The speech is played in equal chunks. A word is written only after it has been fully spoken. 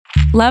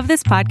Love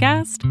this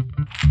podcast?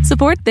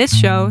 Support this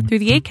show through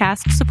the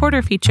Acast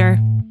supporter feature.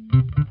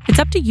 It's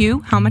up to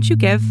you how much you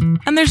give,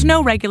 and there's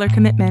no regular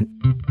commitment.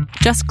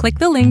 Just click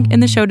the link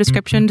in the show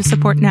description to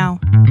support now.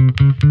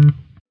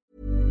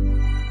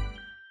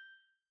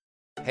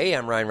 Hey,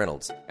 I'm Ryan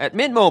Reynolds. At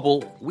Mint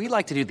Mobile, we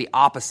like to do the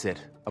opposite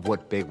of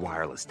what Big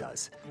Wireless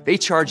does. They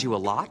charge you a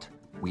lot,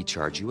 we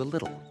charge you a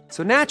little.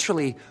 So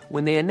naturally,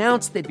 when they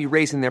announced they'd be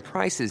raising their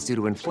prices due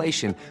to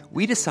inflation,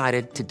 we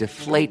decided to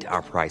deflate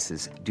our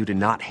prices due to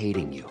not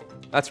hating you.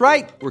 That's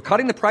right. We're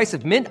cutting the price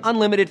of Mint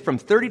Unlimited from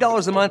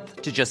 $30 a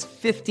month to just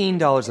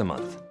 $15 a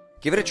month.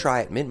 Give it a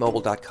try at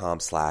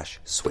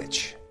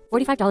mintmobile.com/switch.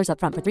 $45 up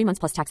front for 3 months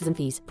plus taxes and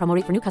fees. Promo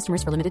rate for new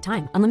customers for limited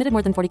time. Unlimited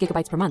more than 40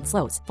 gigabytes per month.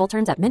 Slows full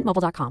terms at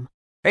mintmobile.com.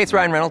 Hey, it's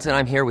Ryan Reynolds, and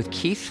I'm here with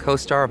Keith,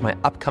 co-star of my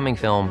upcoming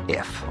film,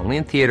 If, only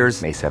in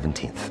theaters May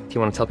 17th. Do you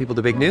want to tell people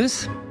the big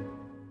news?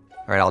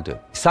 All right, I'll do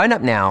it. Sign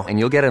up now and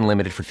you'll get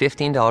unlimited for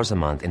 $15 a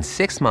month and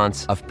 6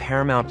 months of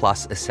Paramount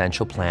Plus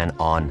Essential Plan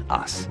on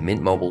us.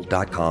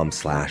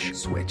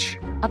 mintmobile.com/switch.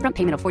 Upfront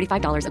payment of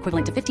 $45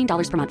 equivalent to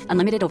 $15 per month.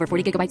 Unlimited over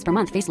 40 gigabytes per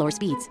month. Face lower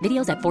speeds.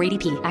 Videos at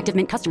 480p. Active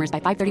Mint customers by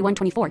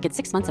 531.24 get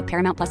 6 months of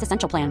Paramount Plus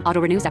Essential Plan. Auto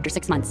renews after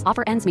 6 months.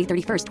 Offer ends May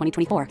 31st,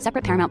 2024.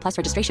 Separate Paramount Plus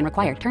registration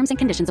required. Terms and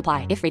conditions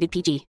apply if rated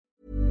PG.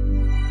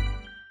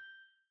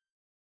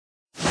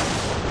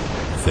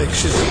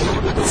 Fiction,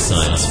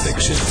 science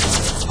fiction,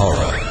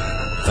 horror,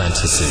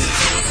 fantasy,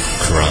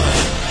 crime,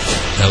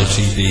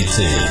 LGBT,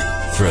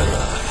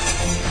 thriller.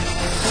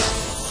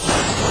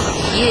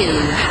 You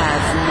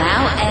have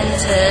now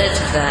entered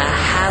the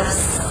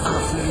House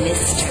of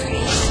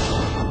Mystery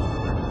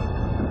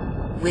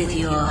with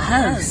your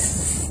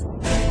hosts,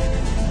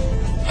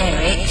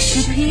 Eric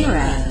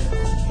Shapiro,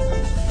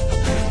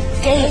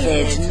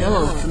 David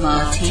North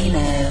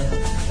Martino,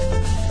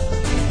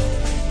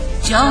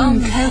 John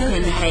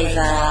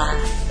Copenhaver,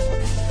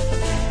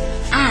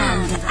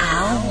 and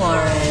Al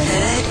Warren.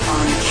 Heard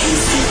on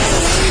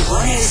KCAA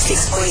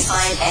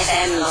 106.5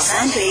 FM Los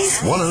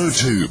Angeles,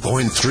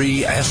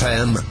 102.3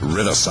 FM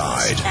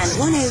Riverside, and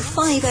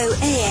 105.0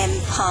 AM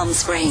Palm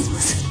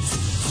Springs.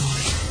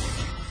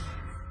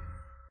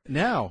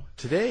 Now,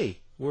 today,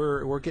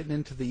 we're getting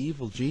into The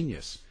Evil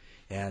Genius.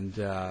 And,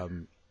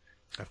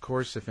 of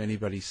course, if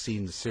anybody's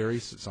seen the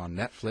series, it's on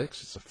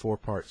Netflix. It's a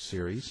 4-part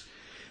series.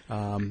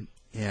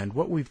 And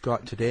what we've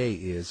got today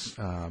is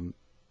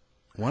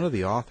one of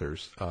the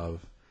authors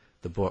of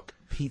the book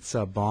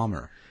Pizza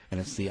Bomber, and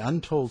it's the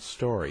untold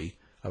story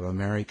of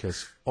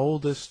America's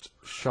oldest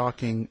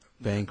shocking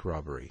bank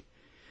robbery.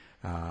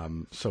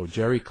 So,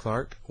 Jerry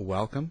Clark,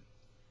 welcome.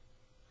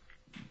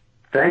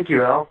 Thank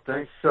you, Al.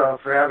 Thanks for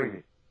having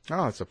me.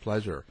 Oh, it's a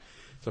pleasure.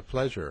 It's a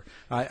pleasure.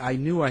 I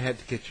knew I had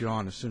to get you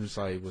on as soon as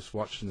I was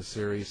watching the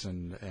series,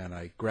 and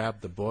I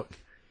grabbed the book.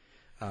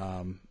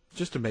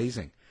 Just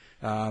amazing.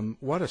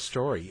 What a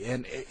story.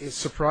 And it's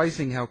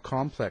surprising how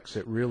complex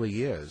it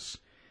really is.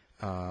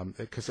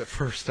 Because at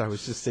first I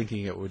was just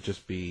thinking it would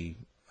just be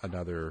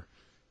another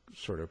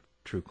sort of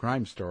true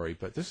crime story.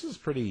 But this is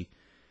pretty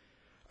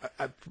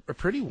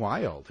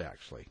wild,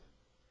 actually.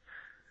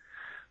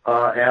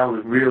 Al,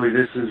 really,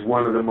 this is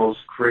one of the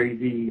most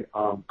crazy,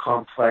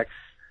 complex,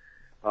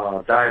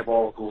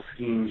 diabolical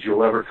schemes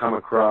you'll ever come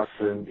across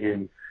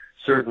in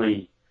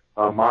certainly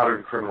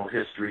modern criminal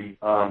history.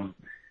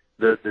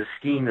 The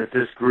scheme that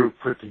this group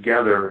put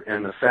together,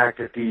 and the fact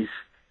that these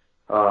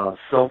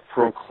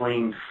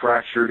self-proclaimed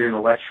fractured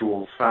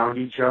intellectuals found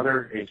each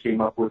other and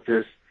came up with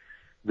this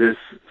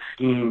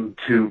scheme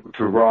to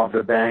rob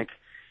the bank.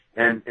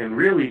 And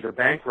really, the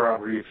bank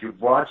robbery, if you've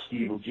watched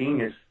Evil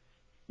Genius,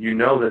 you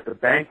know that the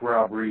bank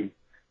robbery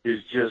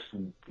is just,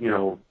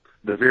 the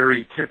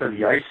very tip of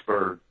the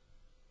iceberg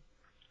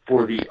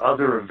for the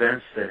other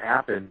events that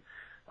happened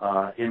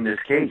in this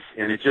case.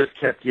 And it just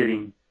kept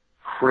getting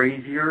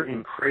crazier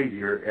and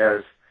crazier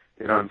as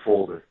it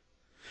unfolded.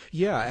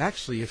 Yeah,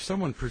 actually, if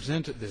someone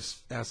presented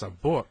this as a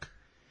book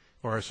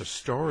or as a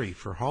story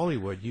for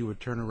Hollywood, you would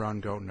turn around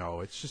and go, no,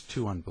 it's just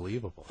too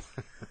unbelievable.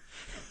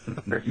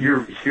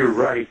 You're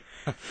right.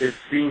 It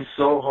seems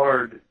so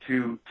hard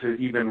to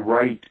even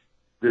write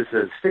this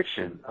as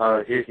fiction.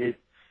 It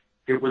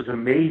was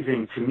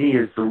amazing to me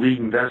as the lead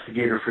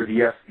investigator for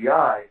the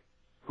FBI,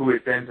 who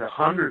had been to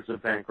hundreds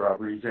of bank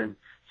robberies and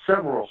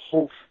several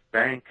Hope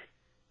Bank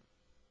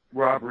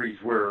robberies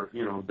where,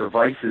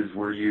 devices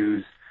were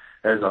used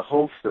as a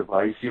hoax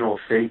device, a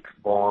fake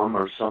bomb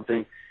or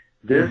something.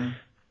 This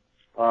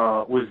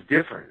was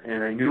different,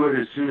 and I knew it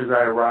as soon as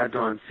I arrived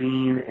on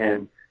scene,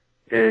 and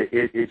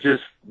it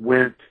just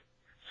went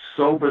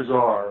so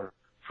bizarre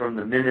from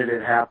the minute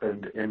it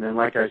happened. And then,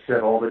 like I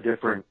said, all the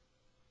different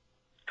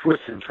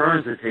twists and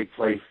turns that take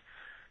place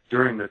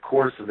during the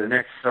course of the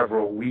next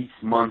several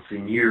weeks, months,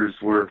 and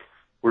years were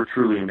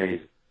truly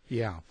amazing.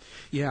 Yeah,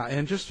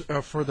 and just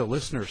for the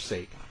listener's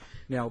sake,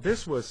 now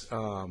this was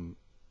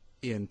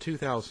in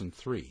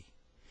 2003,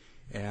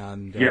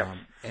 and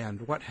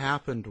and what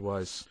happened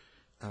was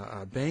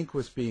a bank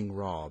was being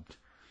robbed,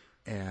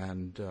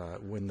 and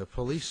when the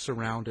police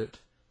surrounded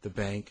the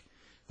bank,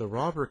 the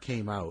robber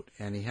came out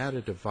and he had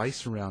a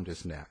device around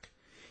his neck,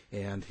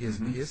 and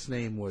his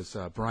name was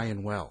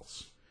Brian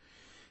Wells.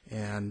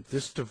 And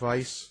this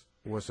device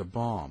was a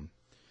bomb.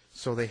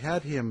 So they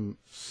had him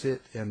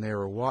sit, and they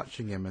were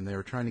watching him, and they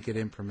were trying to get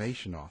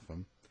information off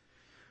him.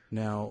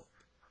 Now,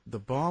 the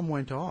bomb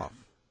went off.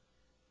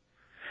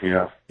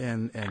 Yeah.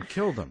 And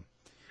killed him.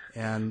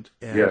 And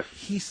yes.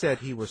 He said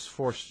he was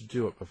forced to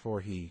do it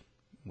before he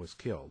was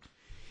killed.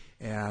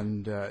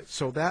 And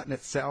so that in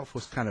itself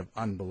was kind of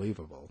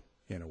unbelievable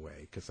in a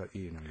way, because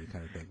you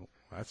kind of think, well,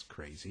 that's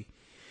crazy.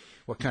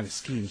 What kind of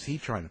scheme's he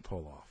trying to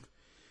pull off?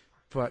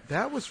 But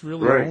that was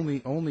really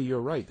right. only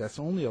you're right. That's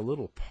only a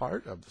little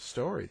part of the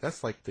story.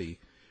 That's like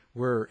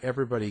where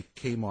everybody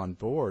came on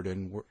board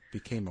and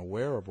became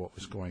aware of what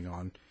was going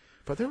on.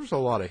 But there was a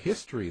lot of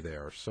history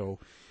there. So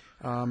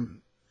I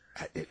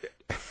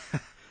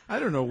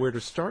don't know where to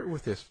start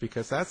with this,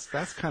 because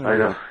that's kind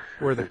of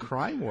where the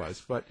crime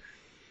was. But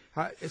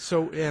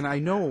and I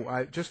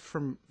know just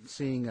from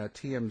seeing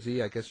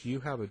TMZ, I guess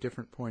you have a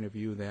different point of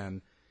view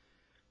than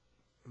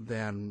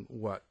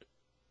what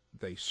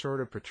they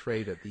sort of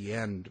portrayed at the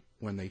end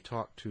when they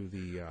talked to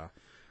the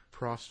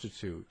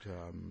prostitute.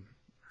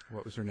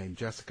 What was her name?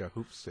 Jessica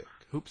Hoopsick.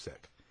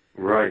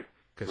 Right.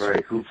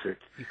 Right. Hoopsick.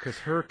 Because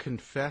her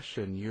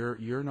confession,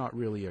 you're not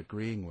really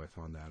agreeing with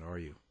on that, are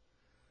you?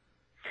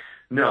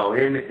 No,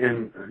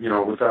 and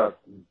without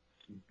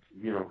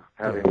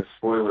having a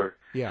spoiler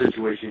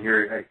situation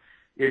here,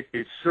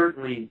 it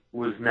certainly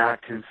was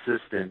not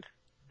consistent.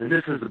 And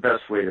this is the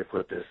best way to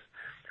put this.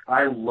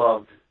 I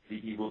loved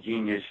the Evil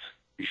Genius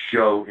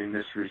show in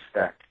this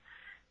respect.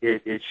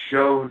 It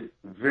showed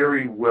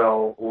very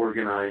well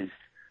organized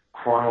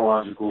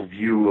chronological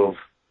view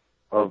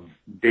of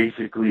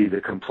basically the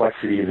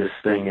complexity of this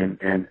thing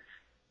and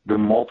the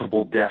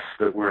multiple deaths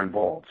that were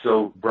involved.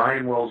 So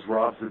Brian Wells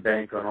robs the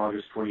bank on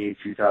August 28,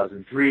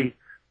 2003,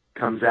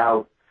 comes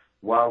out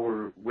while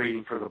we're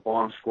waiting for the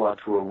bomb squad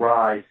to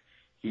arrive.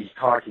 He's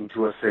talking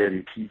to us at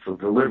a pizza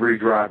delivery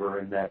driver,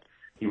 and that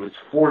he was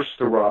forced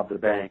to rob the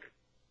bank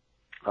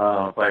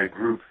by a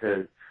group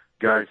of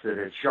guys that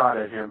had shot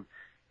at him,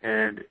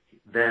 and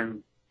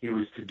then he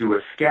was to do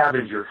a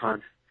scavenger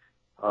hunt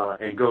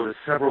and go to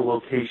several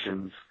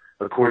locations,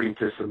 according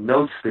to some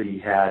notes that he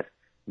had,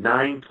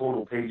 9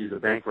 total pages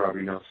of bank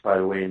robbery notes, by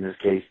the way, in this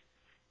case,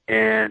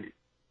 and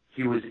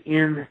he was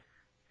en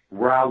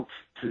route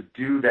to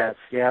do that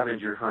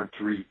scavenger hunt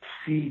to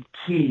receive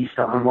keys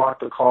to unlock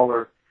the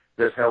collar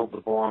that held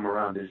the bomb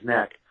around his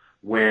neck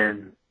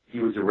when he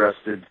was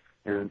arrested,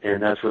 and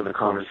that's when the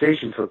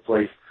conversation took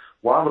place.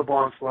 While the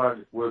bomb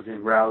squad was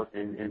en route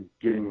and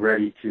getting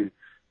ready to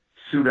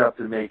suit up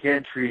and make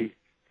entry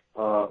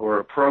or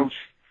approach,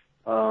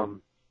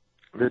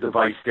 the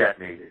device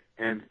detonated.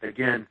 And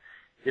again,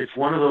 it's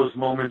one of those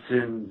moments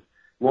in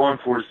law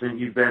enforcement.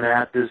 You've been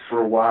at this for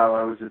a while.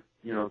 I was at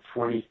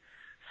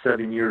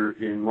 27-year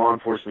in law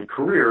enforcement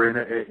career,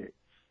 and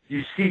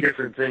you see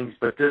different things,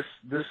 but this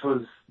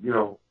was,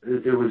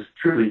 it was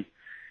truly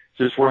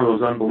just one of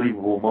those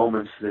unbelievable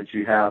moments that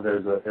you have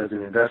as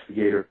an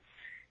investigator.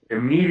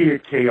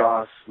 Immediate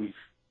chaos. We,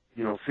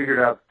 figured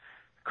out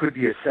could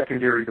be a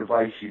secondary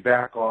device. You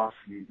back off.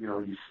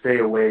 You stay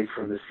away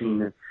from the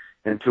scene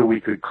until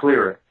we could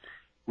clear it.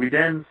 We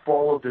then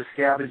followed the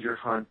scavenger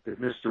hunt that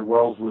Mr.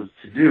 Wells was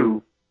to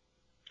do,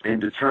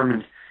 and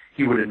determined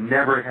he would have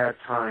never had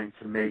time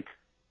to make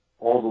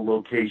all the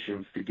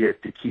locations to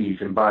get the keys.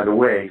 And by the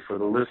way, for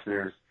the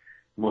listeners,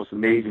 the most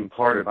amazing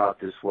part about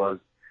this was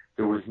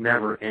there was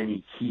never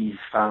any keys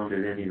found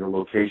at any of the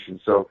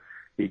locations. So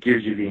it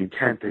gives you the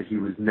intent that he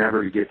was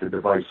never to get the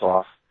device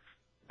off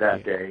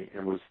that day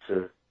and was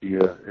to be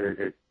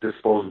a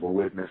disposable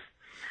witness.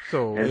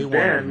 So and they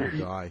wanted him to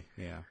die,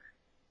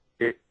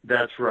 yeah.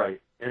 That's right.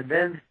 And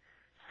then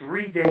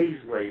 3 days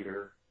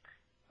later,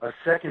 a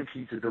second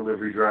pizza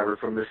delivery driver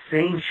from the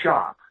same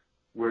shop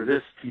where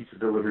this pizza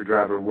delivery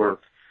driver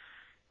worked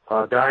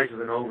dies of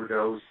an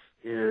overdose,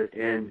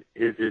 and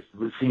it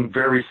seemed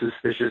very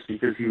suspicious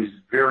because he was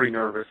very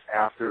nervous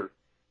after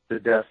the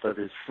death of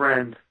his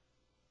friend.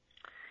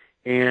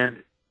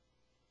 And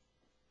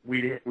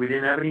we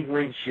didn't have any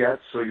links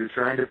yet, so you're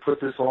trying to put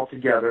this all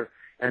together.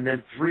 And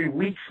then 3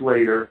 weeks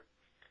later,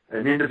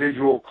 an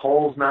individual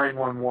calls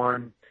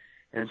 911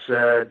 and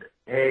said,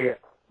 "Hey,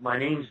 my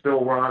name's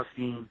Bill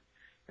Rothstein,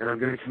 and I'm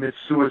going to commit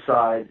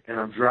suicide, and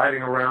I'm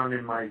driving around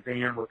in my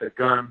van with a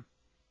gun.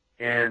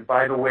 And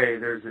by the way,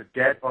 there's a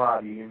dead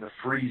body in the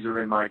freezer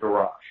in my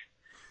garage."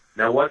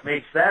 Now, what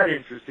makes that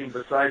interesting,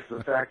 besides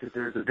the fact that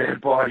there's a dead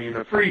body in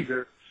the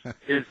freezer,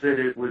 is that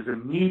it was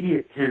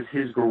immediate.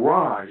 His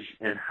garage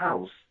and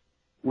house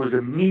was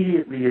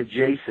immediately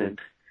adjacent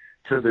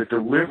to the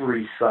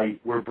delivery site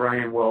where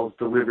Brian Wells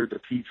delivered the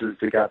pizzas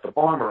that got the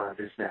bomb around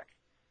his neck.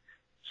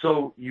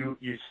 So you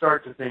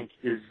start to think,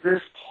 is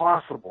this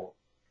possible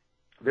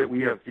that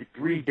we have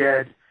 3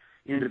 dead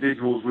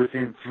individuals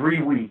within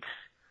 3 weeks,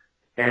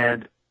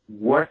 and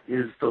what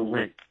is the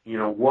link?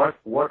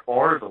 What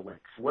are the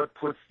links? What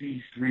puts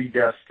these 3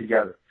 deaths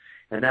together?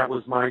 And that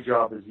was my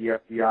job as the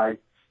FBI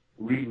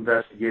lead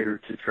investigator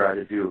to try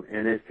to do,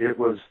 and it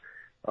was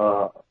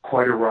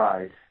quite a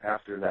ride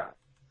after that.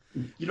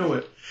 You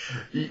know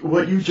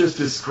what you just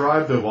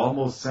described, though,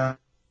 almost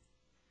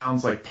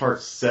sounds like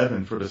part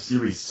 7 for the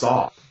series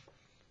Saw.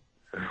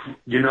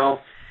 You know,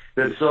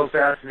 that's so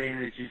fascinating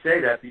that you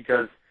say that,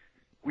 because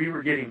we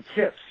were getting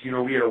tips. You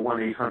know, we had a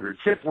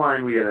 1-800-TIP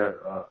line. We had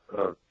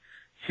a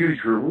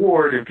huge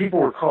reward, and people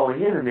were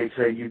calling in, and they'd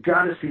say, you've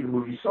got to see the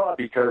movie Saw,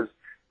 because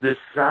this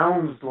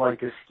sounds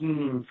like a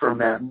scheme from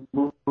that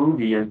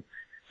movie. And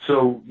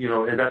so, you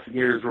know,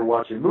 investigators were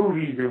watching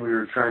movies, and we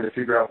were trying to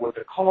figure out what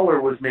the collar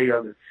was made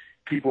of.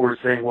 People were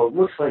saying, well, it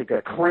looks like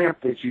a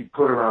clamp that you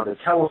put around a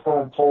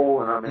telephone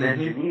pole, and I'm an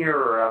engineer,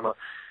 or I'm a,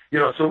 you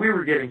know, so we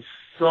were getting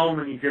so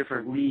many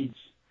different leads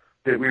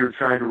that we were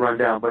trying to run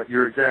down. But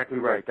you're exactly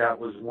right. That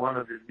was one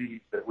of the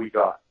leads that we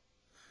got.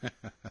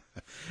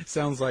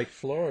 Sounds like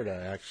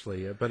Florida,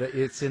 actually, but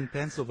it's in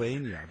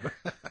Pennsylvania.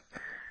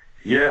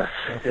 Yes,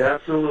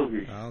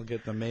 absolutely. I'll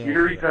get the mail.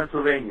 Erie,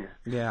 Pennsylvania.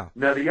 Yeah.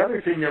 Now, the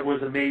other thing that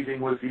was amazing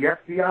was the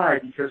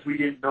FBI, because we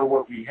didn't know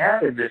what we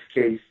had in this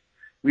case.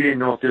 We didn't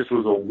know if this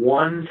was a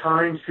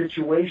one-time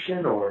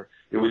situation, or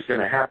it was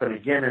going to happen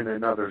again in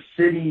another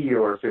city,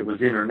 or if it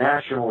was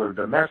international or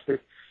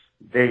domestic.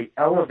 They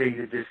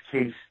elevated this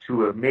case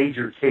to a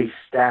major case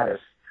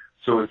status.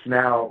 So it's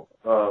now,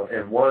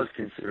 and was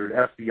considered,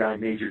 FBI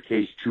Major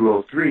Case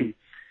 203,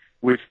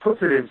 which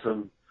puts it in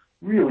some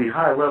really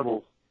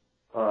high-level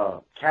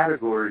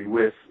category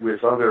with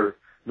other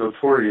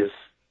notorious,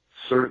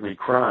 certainly,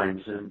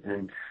 crimes.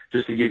 And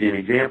just to give you an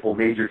example,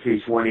 Major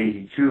Case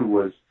 182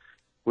 was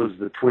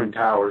the Twin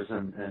Towers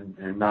and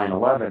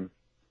 9/11,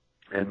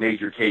 and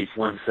Major Case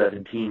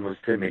 117 was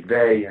Tim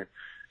McVeigh. And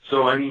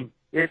so, I mean,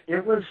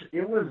 it was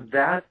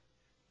that,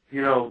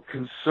 you know,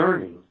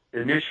 concerning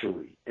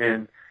initially,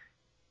 and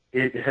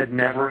it had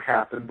never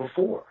happened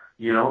before,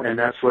 you know, and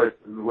that's what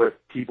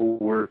people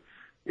were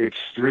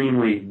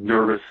extremely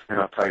nervous and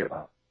uptight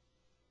about.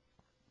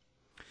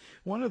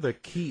 One of the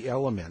key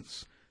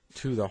elements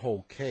to the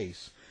whole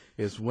case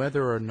is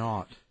whether or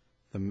not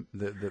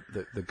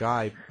the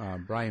guy,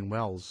 Brian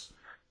Wells,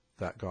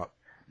 that got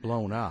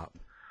blown up,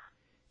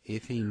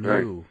 if he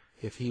knew, right,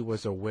 if he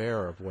was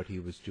aware of what he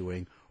was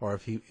doing, or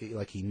if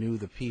he knew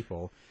the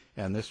people,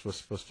 and this was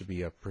supposed to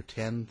be a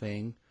pretend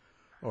thing,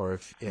 or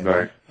if,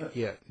 right.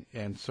 Yeah,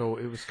 and so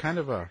it was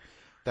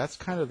that's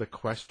kind of the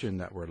question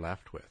that we're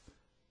left with.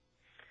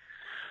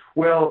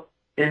 Well,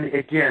 and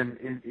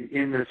again,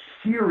 in the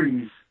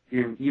series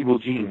in Evil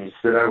Genius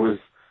that I was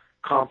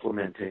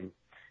complimenting,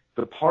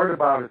 the part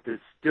about it that's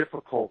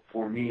difficult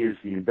for me as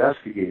the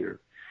investigator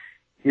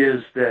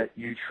is that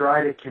you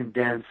try to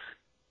condense,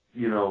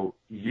 you know,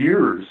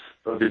 years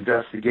of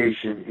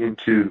investigation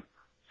into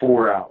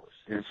 4 hours.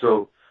 And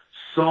so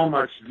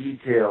much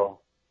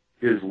detail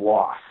is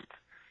lost.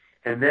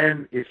 And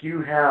then if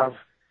you have,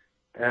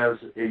 as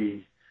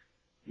a,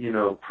 you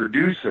know,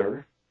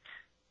 producer,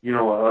 you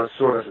know, a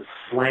sort of a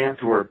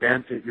slant or a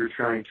bent that you're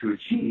trying to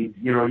achieve,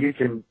 you know, you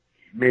can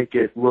make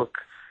it look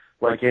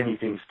like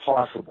anything's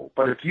possible.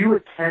 But if you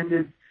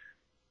attended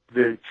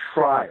the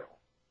trial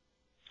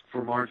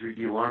for Marjorie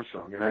Diehl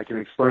Armstrong, and I can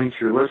explain to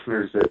your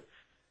listeners that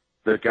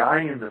the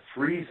guy in the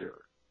freezer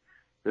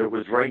that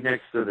was right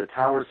next to the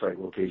tower site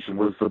location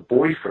was the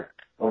boyfriend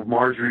of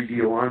Marjorie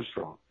Diehl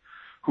Armstrong,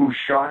 who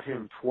shot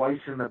him twice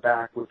in the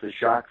back with a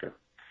shotgun,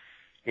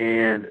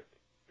 and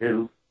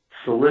it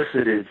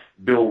solicited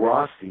Bill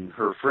Rothstein,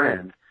 her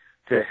friend,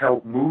 to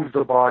help move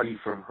the body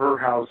from her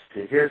house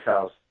to his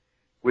house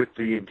with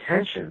the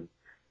intention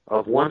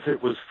of, once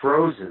it was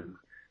frozen,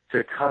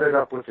 to cut it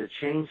up with a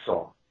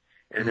chainsaw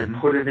and then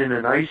put it in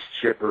an ice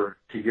chipper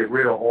to get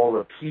rid of all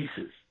the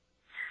pieces.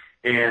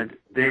 And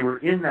they were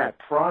in that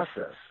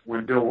process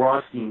when Bill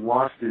Rothstein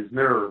lost his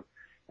nerve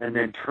and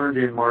then turned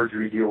in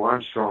Marjorie Diehl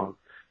Armstrong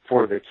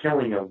for the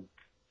killing of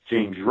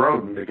James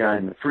Roden, the guy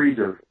in the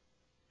freezer,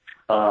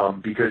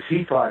 because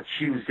he thought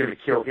she was going to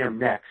kill him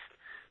next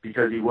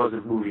because he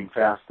wasn't moving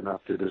fast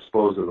enough to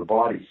dispose of the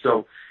body.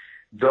 So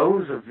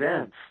those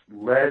events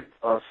led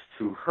us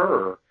to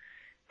her,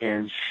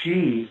 and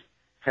she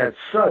had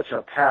such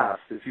a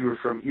past. If you were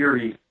from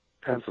Erie,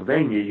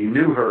 Pennsylvania, you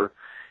knew her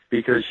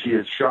because she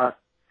had shot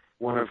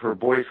one of her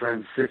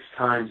boyfriends 6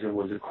 times and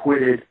was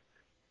acquitted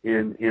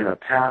in a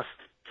past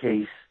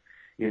case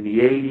in the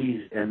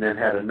 80s, and then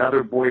had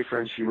another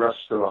boyfriend she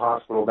rushed to the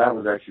hospital. That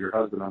was actually her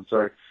husband, I'm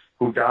sorry,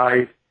 who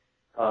died.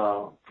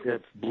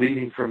 It's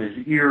bleeding from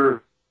his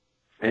ear,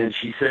 and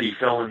she said he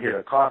fell and hit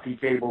a coffee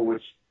table,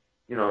 which,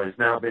 you know, has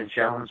now been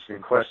challenged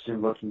and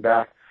questioned looking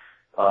back.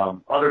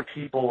 Other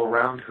people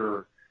around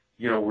her,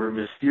 you know, were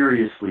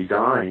mysteriously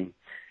dying,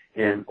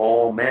 and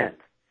all men.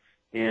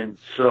 And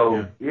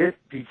so it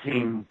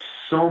became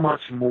so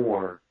much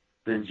more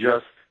than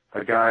just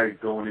a guy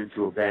going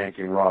into a bank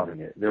and robbing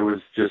it. There was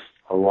just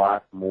a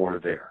lot more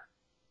there.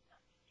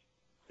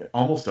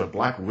 Almost a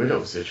Black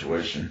Widow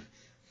situation.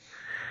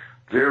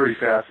 Very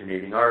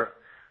fascinating. Our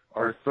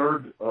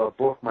third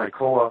book, my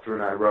co-author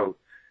and I wrote,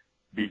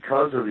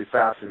 because of the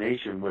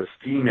fascination with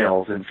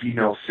females and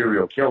female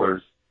serial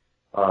killers,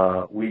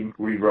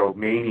 we wrote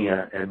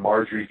Mania and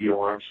Marjorie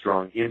Diehl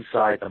Armstrong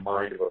Inside the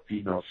Mind of a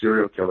Female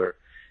Serial Killer.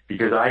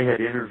 because I had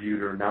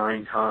interviewed her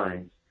 9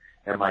 times,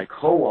 and my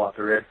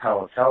co-author, Ed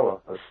Palatella,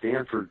 a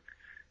Stanford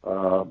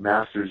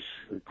master's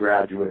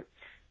graduate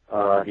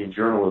in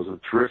journalism,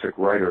 terrific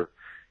writer,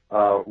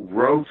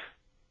 wrote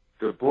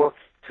the book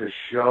to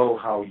show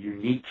how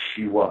unique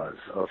she was,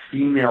 a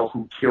female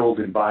who killed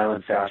in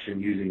violent fashion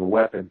using a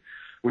weapon,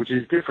 which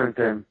is different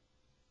than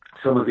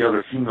some of the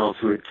other females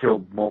who had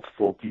killed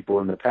multiple people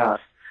in the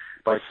past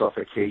by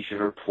suffocation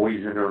or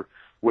poison or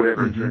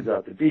whatever it turns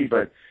out to be.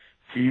 But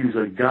to use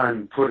a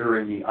gun put her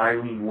in the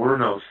Eileen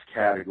Wuornos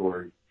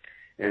category.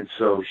 And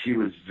so she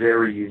was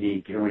very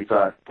unique, and we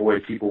thought, boy,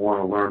 people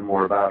want to learn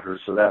more about her.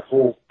 So that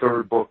whole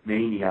third book,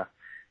 Mania,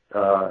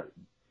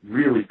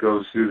 really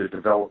goes through the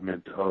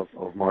development of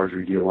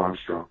Marjorie Diehl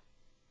Armstrong.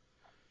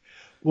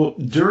 Well,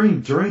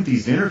 during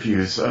these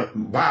interviews,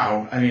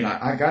 wow, I mean,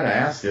 I got to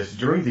ask this.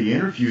 During the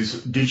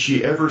interviews, did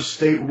she ever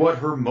state what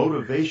her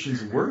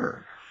motivations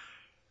were?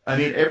 I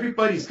mean,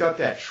 everybody's got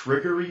that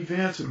trigger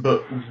event,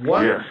 but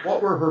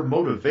what were her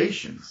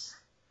motivations?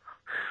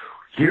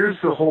 Here's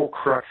the whole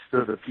crux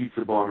of the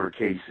Pizza Bomber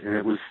case, and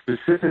it was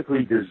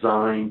specifically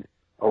designed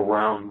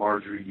around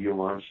Marjorie Diehl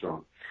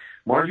Armstrong.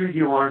 Marjorie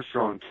Diehl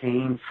Armstrong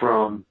came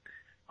from,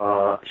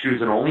 she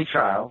was an only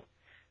child,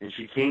 and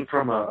she came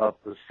from a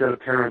set of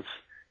parents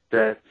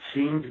that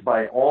seemed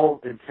by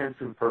all intents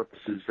and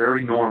purposes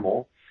very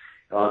normal,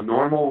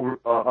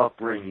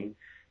 upbringing.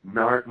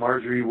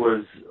 Marjorie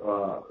was,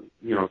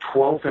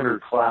 12th in her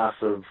class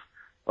of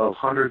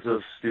hundreds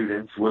of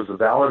students, was a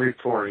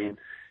valedictorian.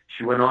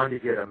 She went on to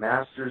get a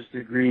master's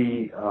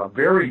degree,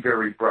 very,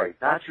 very bright.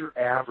 Not your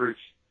average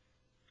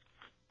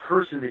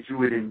person that you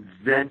would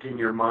invent in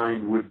your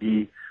mind would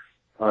be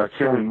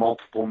killing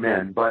multiple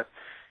men. But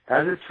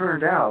as it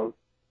turned out,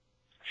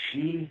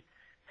 she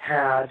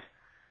had,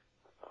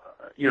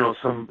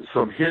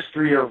 some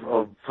history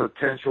of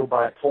potential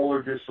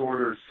bipolar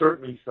disorder,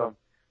 certainly some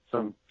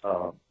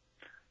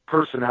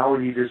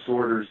personality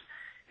disorders,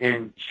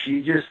 and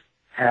she just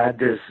had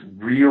this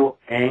real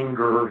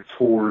anger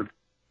toward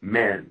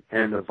men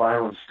and the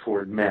violence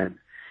toward men.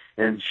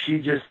 And she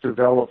just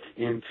developed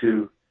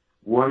into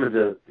one of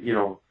the,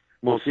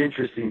 most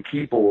interesting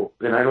people,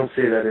 and I don't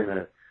say that in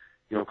a,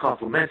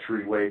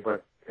 complimentary way,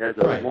 but as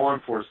a law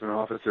enforcement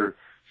officer,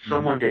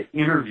 someone to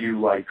interview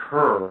like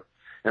her.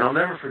 And I'll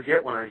never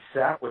forget when I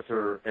sat with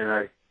her and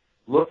I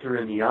looked her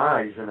in the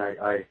eyes, and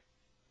I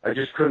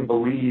just couldn't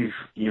believe,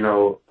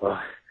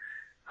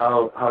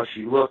 how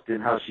she looked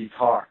and how she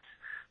talked.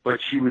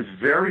 But she was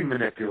very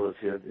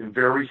manipulative and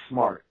very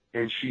smart,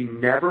 and she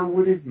never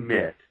would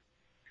admit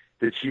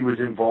that she was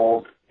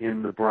involved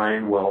in the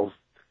Brian Wells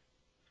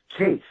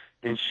case.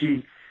 And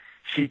she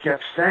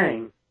kept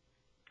saying,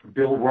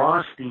 Bill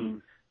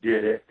Rothstein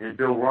did it, and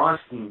Bill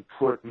Rothstein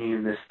put me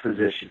in this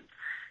position.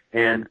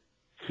 And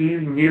he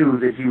knew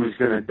that he was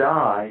going to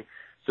die,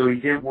 so he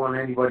didn't want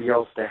anybody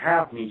else to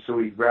have me, so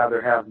he'd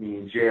rather have me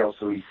in jail,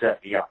 so he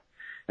set me up.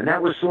 And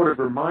that was sort of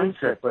her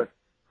mindset, but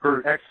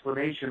her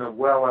explanation of,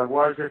 well, I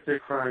was at the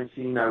crime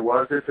scene, I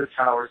was at the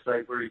tower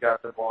site where he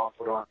got the bomb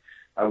put on,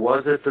 I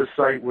was at the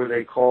site where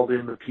they called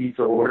in the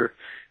pizza order.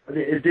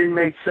 It didn't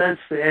make sense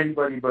to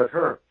anybody but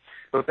her.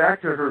 But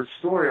back to her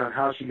story on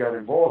how she got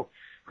involved,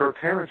 her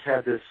parents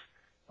had this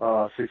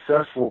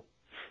successful,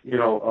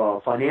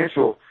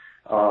 financial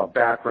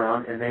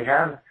background, and they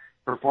had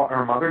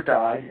her mother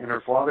died, and her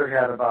father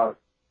had about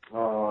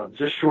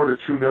just short of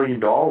 $2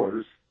 million,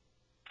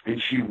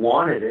 and she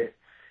wanted it,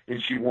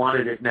 and she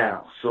wanted it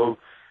now. So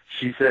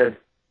she said,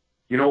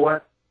 you know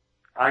what?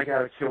 I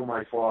got to kill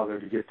my father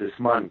to get this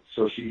money.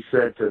 So she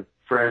said to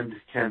friend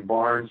Ken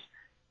Barnes,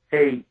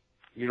 hey,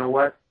 you know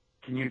what?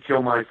 Can you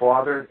kill my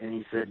father? And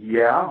he said,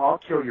 yeah, I'll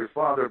kill your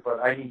father, but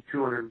I need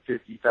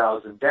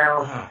 $250,000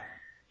 down. Wow.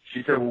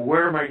 She said, well,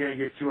 where am I going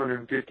to get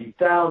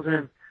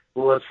 $250,000?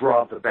 Well, let's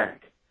rob the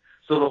bank.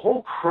 So the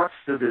whole crux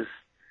of this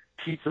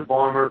pizza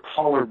bomber,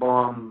 collar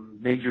bomb,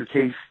 major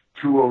case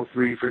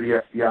 203 for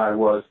the FBI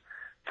was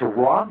to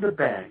rob the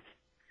bank,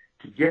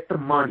 to get the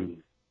money,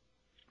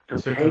 to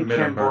pay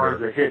Ken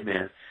Barnes, a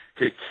hitman,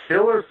 to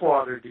kill her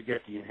father to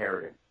get the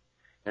inheritance.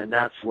 And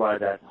that's why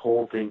that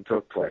whole thing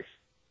took place.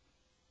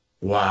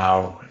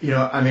 Wow.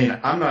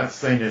 I'm not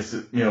saying this,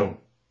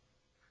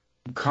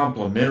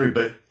 complimentary,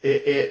 but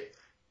it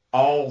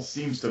all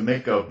seems to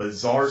make a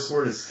bizarre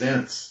sort of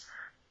sense.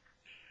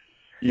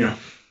 Yeah.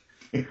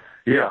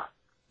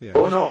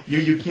 Oh, no.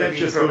 You can't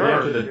just go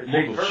down to the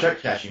local check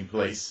cashing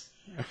place.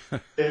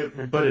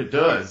 But it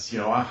does.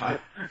 I'm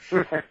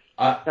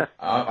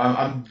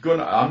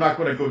not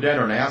going to go down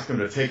there and ask him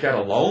to take out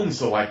a loan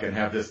so I can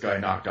have this guy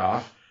knocked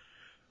off.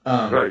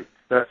 Right.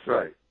 That's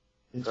right.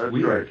 It's That's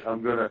weird.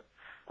 Right.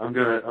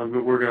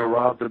 We're gonna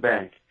rob the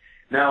bank.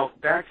 Now,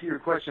 back to your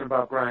question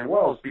about Brian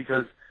Wells,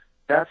 because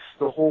that's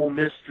the whole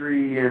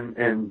mystery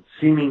and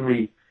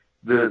seemingly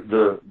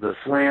the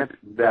slant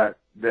that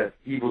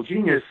Evil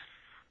Genius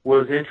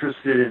was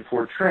interested in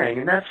portraying,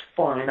 and that's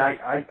fine.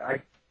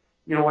 I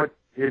you know what,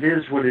 it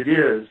is what it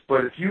is.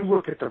 But if you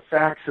look at the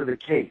facts of the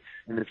case,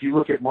 and if you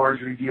look at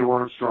Marjorie Diehl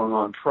Armstrong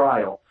on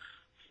trial,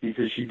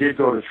 because she did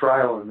go to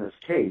trial in this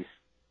case,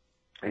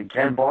 And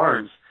Ken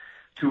Barnes,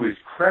 to his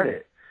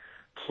credit,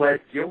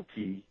 pled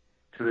guilty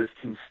to this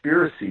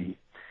conspiracy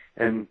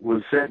and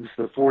was sentenced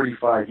to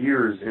 45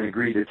 years and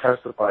agreed to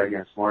testify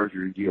against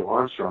Marjorie Diehl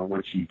Armstrong,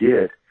 which he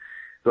did.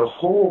 The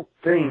whole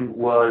thing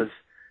was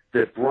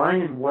that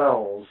Brian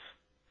Wells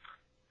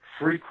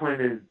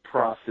frequented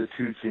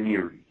prostitutes in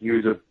Erie. He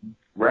was a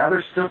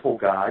rather simple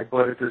guy,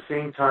 but at the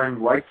same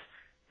time liked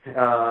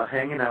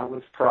hanging out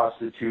with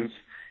prostitutes.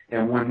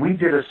 And when we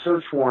did a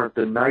search warrant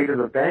the night of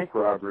the bank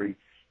robbery,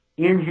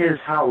 in his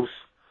house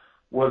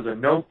was a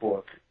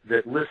notebook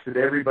that listed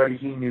everybody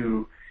he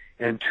knew,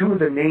 and two of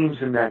the names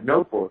in that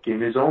notebook,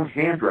 in his own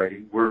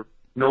handwriting, were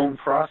known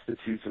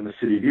prostitutes in the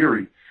city of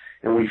Erie.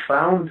 And we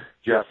found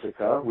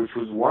Jessica, which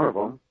was one of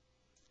them,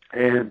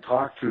 and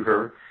talked to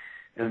her.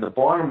 And the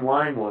bottom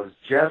line was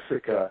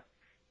Jessica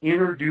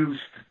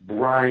introduced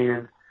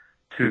Brian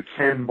to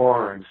Ken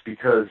Barnes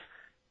because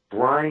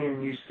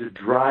Brian used to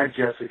drive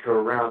Jessica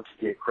around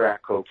to get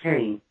crack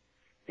cocaine,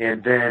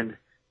 and then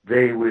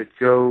they would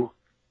go,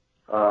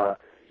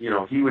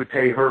 he would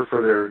pay her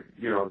for their,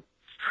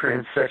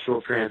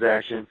 transsexual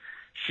transaction.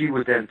 She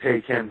would then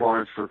pay Ken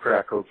Barnes for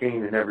crack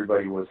cocaine, and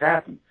everybody was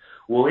happy.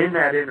 Well, in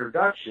that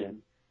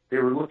introduction, they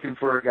were looking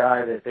for a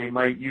guy that they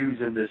might use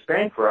in this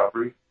bank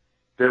robbery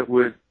that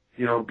would,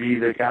 be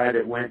the guy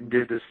that went and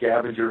did the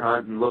scavenger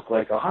hunt and looked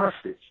like a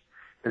hostage.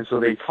 And so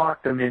they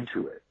talked them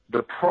into it.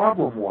 The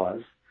problem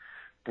was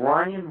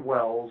Brian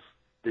Wells,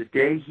 the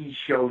day he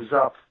shows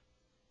up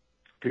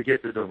to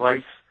get the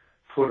device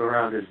put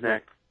around his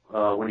neck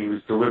when he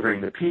was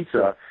delivering the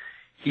pizza,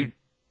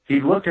 he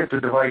looked at the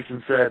device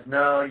and said,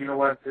 no, you know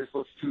what, this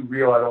looks too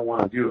real, I don't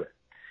want to do it.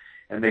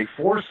 And they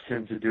forced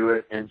him to do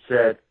it and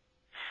said,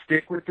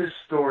 stick with this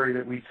story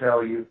that we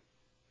tell you,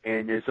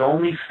 and it's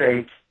only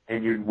fake,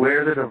 and you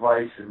wear the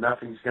device and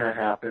nothing's going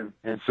to happen.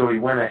 And so he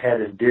went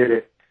ahead and did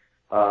it,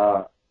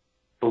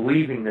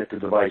 believing that the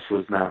device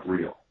was not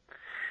real.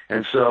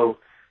 And so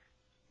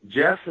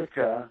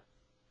Jessica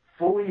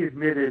fully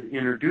admitted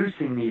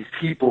introducing these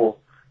people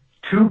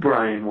to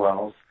Brian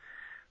Wells,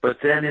 but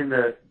then in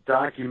the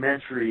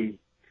documentary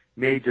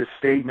made the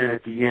statement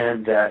at the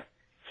end that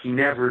he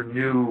never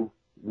knew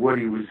what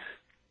he was,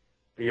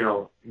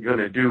 going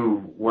to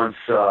do once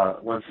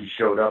he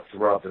showed up to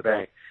rob the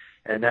bank.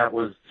 And that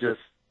was just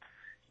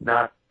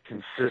not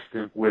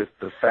consistent with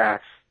the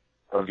facts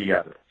of the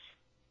evidence.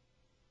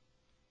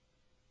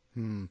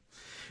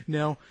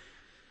 Now,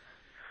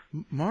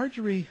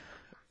 Marjorie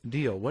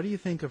Diehl, what do you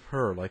think of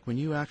her? Like, when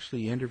you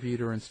actually interviewed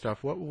her and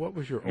stuff, what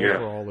was your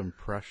overall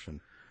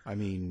impression? I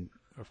mean,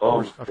 of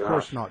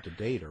course not to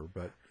date her,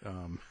 but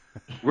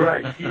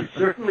right. You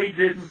certainly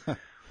didn't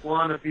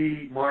want to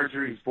be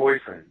Marjorie's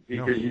boyfriend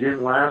because you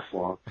didn't last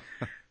long.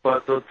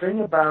 But the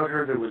thing about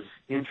her that was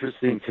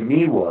interesting to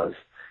me was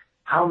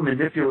how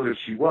manipulative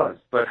she was,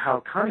 but how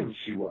cunning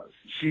she was.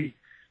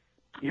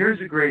 Here's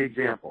a great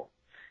example.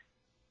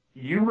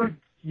 You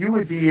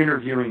would be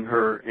interviewing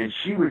her, and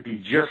she would be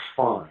just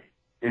fine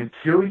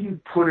until you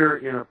put her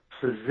in a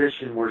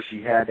position where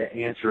she had to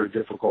answer a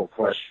difficult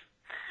question.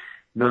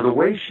 Now, the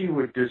way she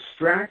would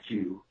distract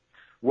you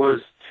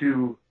was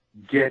to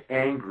get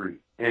angry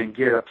and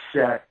get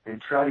upset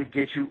and try to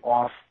get you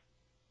off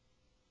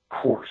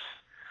course.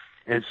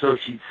 And so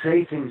she'd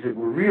say things that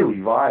were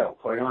really vile,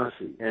 quite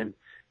honestly. And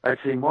I'd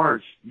say,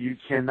 Marge, you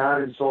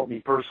cannot insult me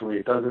personally.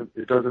 It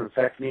doesn't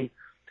affect me.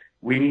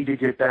 We need to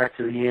get back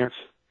to the answer.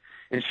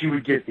 And she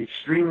would get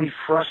extremely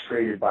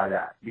frustrated by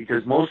that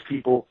because most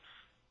people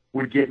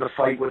would get in a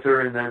fight with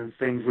her and then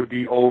things would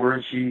be over,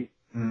 and she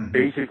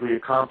basically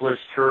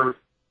accomplished her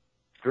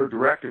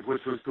directive,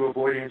 which was to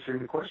avoid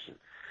answering the question.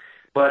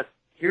 But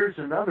here's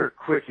another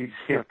quick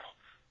example.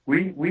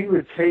 We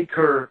would take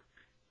her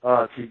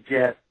to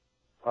get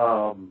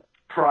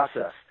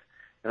processed.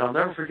 And I'll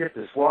never forget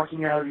this,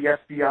 walking out of the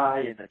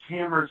FBI and the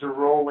cameras are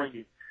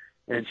rolling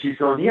and she's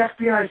going, the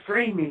FBI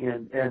framed me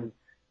and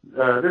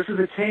this is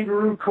a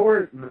kangaroo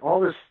court and all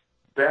this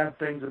bad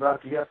things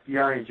about the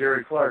FBI and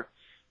Jerry Clark.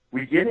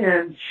 We get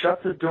in,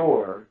 shut the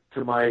door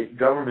to my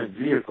government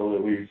vehicle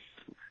that we've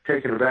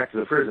taken her back to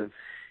the prison,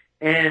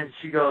 and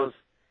she goes,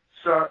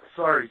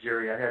 sorry,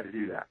 Jerry, I had to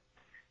do that.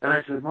 And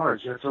I said,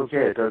 Marge, that's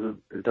okay. It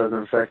doesn't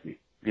affect me.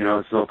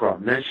 It's no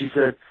problem. And then she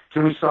said,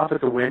 can we stop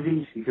at the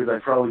Wendy's? Because I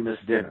probably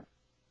missed dinner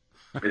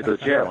at the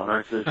jail. And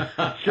I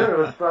said,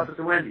 sure, let's stop at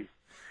the Wendy's.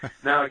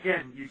 Now,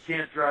 again, you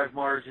can't drive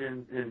Marge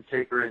in and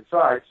take her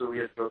inside, so we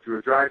had to go through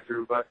a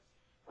drive-through. But,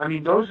 I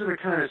mean, those are the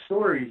kind of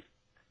stories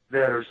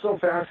that are so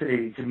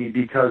fascinating to me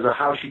because of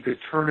how she could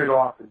turn it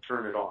off and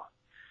turn it on.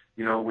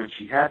 When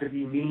she had to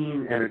be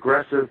mean and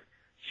aggressive,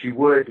 she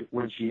would.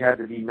 When she had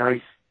to be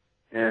nice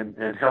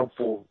and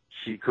helpful,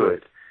 she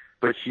could.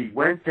 But she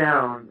went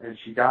down and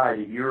she died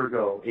a year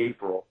ago,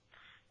 April,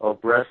 of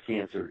breast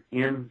cancer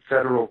in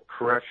Federal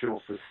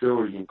Correctional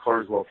Facility in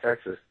Carswell,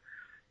 Texas,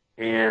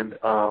 and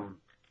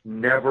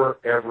never,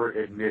 ever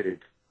admitted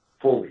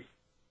fully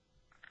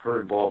her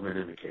involvement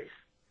in the case.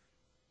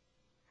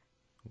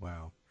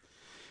 Wow.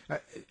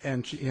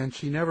 And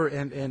she never,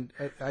 and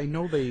I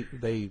know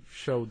they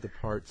showed the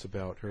parts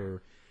about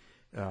her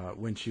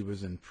when she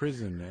was in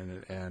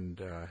prison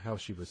and how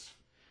she was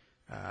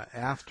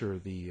after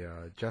the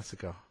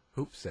Jessica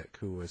Hoopsick,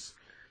 who was,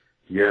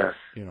 yes,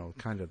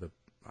 kind of the,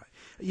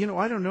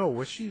 I don't know,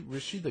 was she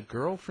the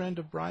girlfriend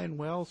of Brian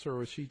Wells, or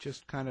was she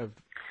just kind of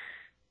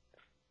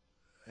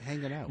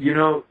hanging out?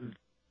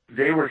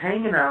 They were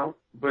hanging out,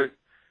 but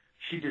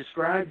she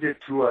described it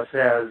to us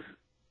as,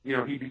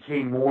 he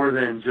became more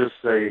than just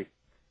a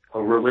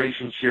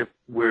relationship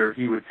where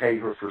he would pay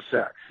her for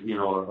sex,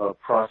 a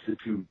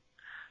prostitute,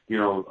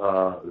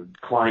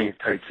 client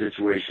type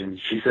situation.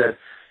 She said,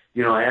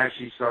 I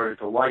actually started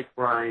to like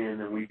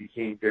Brian and we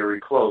became very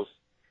close.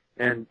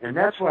 And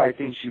that's why I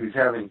think she was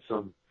having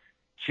some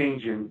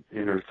change in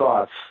her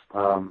thoughts,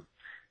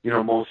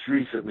 most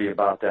recently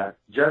about that.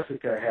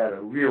 Jessica had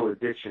a real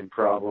addiction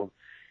problem.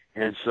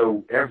 And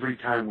so every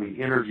time we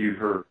interviewed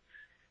her,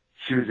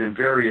 she was in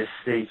various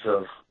states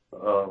of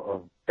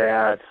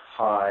bad,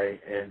 high,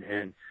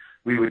 and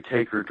we would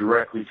take her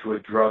directly to a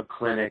drug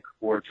clinic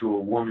or to a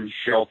woman's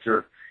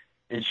shelter,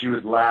 and she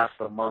would last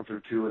a month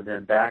or two and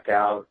then back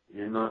out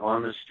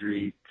on the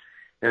street,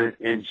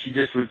 and she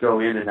just would go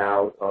in and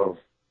out of,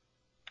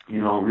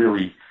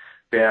 really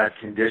bad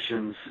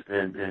conditions,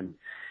 and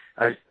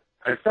I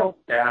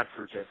felt bad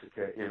for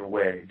Jessica in a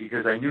way,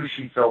 because I knew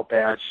she felt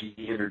bad. She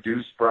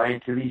introduced Brian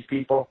to these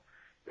people,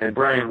 and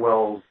Brian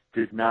Wells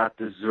did not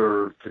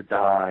deserve to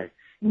die.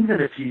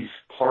 Even if he's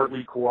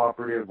partly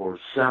cooperative or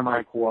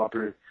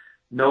semi-cooperative,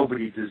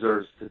 nobody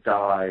deserves to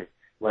die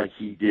like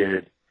he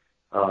did,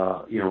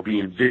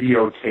 being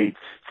videotaped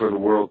for the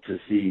world to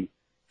see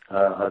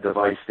a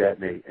device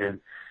detonate. And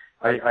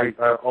I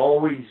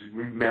always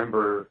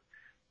remember,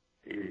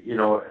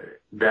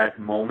 that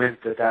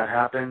moment that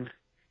happened,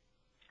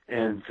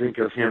 and think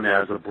of him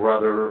as a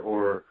brother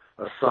or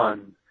a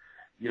son,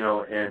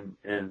 and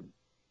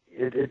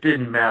it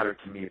didn't matter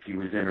to me if he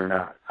was in or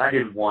not. I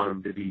didn't want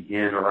him to be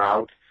in or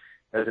out.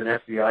 As an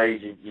FBI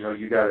agent,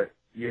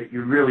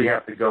 you really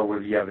have to go where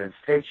the evidence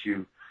takes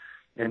you.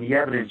 And the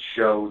evidence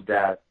showed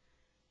that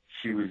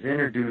she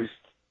introduced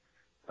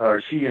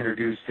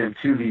him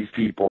to these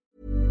people.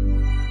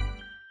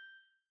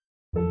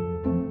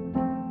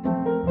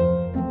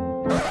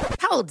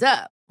 Hold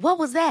up. What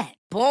was that?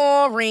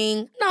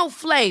 Boring. No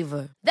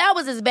flavor. That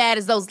was as bad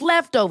as those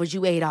leftovers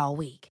you ate all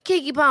week.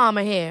 Keke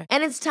Palmer here,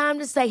 and it's time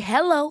to say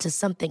hello to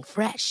something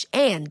fresh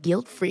and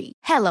guilt-free.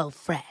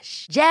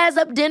 HelloFresh. Jazz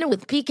up dinner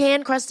with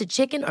pecan-crusted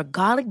chicken or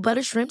garlic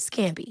butter shrimp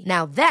scampi.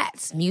 Now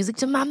that's music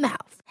to my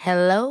mouth.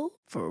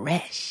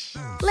 HelloFresh.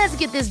 Let's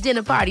get this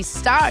dinner party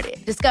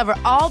started. Discover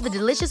all the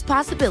delicious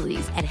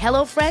possibilities at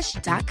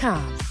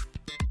HelloFresh.com.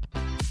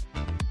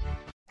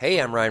 Hey,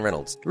 I'm Ryan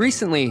Reynolds.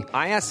 Recently,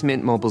 I asked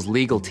Mint Mobile's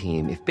legal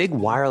team if big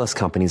wireless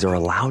companies are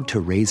allowed to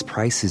raise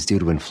prices due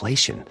to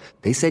inflation.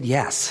 They said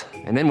yes.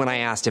 And then when I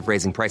asked if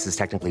raising prices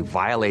technically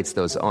violates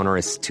those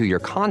onerous 2-year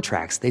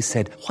contracts, they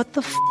said, "What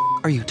the f***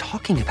 are you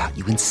talking about,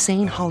 you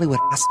insane Hollywood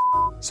ass?"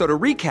 So to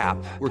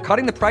recap, we're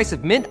cutting the price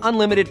of Mint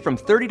Unlimited from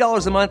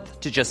 $30 a month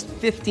to just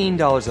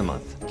 $15 a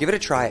month. Give it a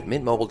try at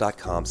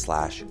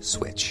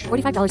mintmobile.com/switch.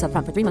 $45 up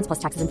front for 3 months plus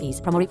taxes and fees.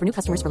 Promo rate for new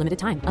customers for limited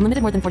time.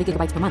 Unlimited more than 40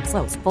 gigabytes per month.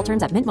 Slows full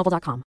terms at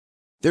mintmobile.com.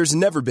 There's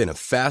never been a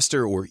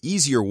faster or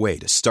easier way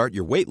to start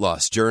your weight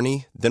loss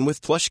journey than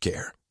with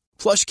PlushCare.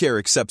 PlushCare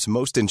accepts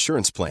most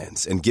insurance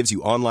plans and gives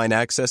you online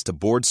access to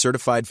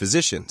board-certified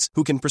physicians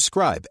who can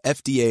prescribe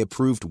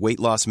FDA-approved weight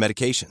loss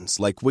medications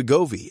like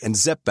Wegovy and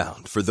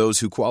Zepbound for those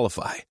who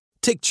qualify.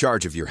 Take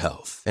charge of your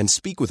health and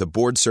speak with a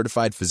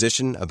board-certified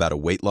physician about a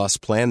weight loss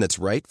plan that's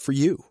right for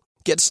you.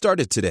 Get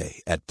started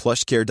today at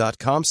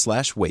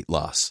plushcare.com/weight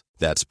loss.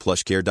 That's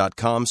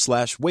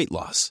plushcare.com/weight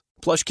loss.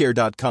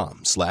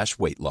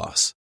 plushcare.com/weight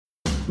loss.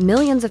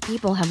 Millions of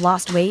people have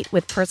lost weight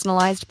with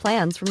personalized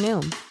plans from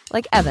Noom.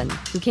 Like Evan,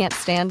 who can't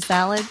stand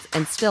salads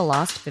and still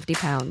lost 50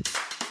 pounds.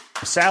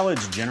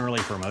 Salads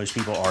generally for most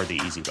people are the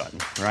easy button,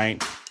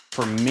 right?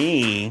 For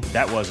me,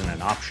 that wasn't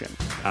an option.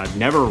 I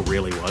never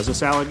really was a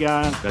salad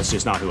guy. That's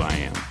just not who I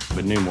am.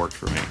 But Noom worked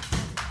for me.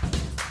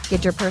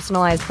 Get your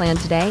personalized plan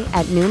today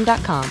at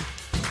Noom.com.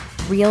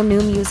 Real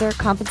Noom user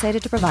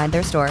compensated to provide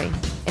their story.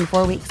 In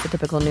 4 weeks, the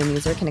typical Noom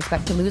user can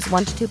expect to lose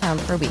 1 to 2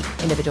 pounds per week.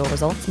 Individual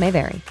results may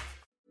vary.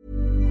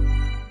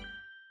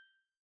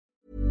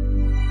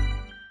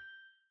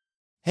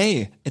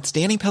 Hey, it's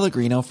Danny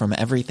Pellegrino from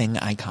Everything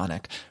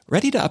Iconic.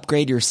 Ready to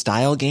upgrade your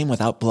style game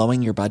without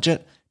blowing your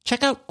budget?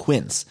 Check out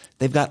Quince.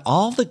 They've got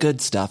all the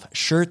good stuff,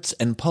 shirts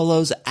and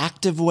polos,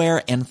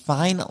 activewear, and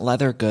fine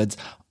leather goods,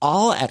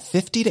 all at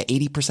 50 to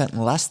 80%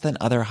 less than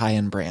other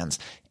high-end brands.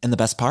 And the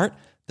best part?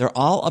 They're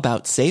all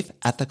about safe,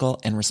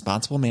 ethical, and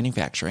responsible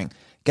manufacturing.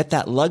 Get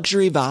that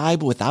luxury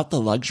vibe without the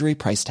luxury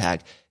price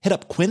tag. Hit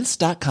up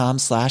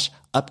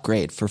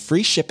quince.com/upgrade for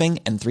free shipping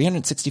and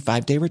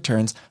 365-day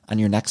returns on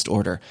your next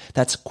order.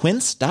 That's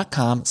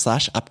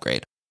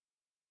quince.com/upgrade.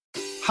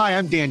 Hi,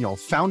 I'm Daniel,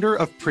 founder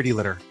of Pretty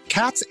Litter.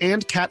 Cats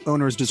and cat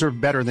owners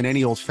deserve better than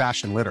any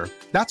old-fashioned litter.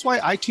 That's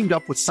why I teamed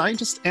up with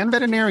scientists and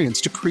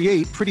veterinarians to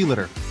create Pretty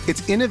Litter.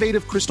 Its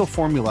innovative crystal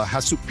formula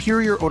has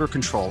superior odor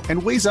control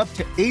and weighs up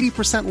to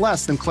 80%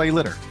 less than clay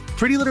litter.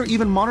 Pretty Litter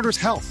even monitors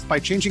health by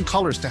changing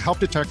colors to help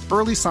detect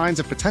early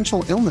signs of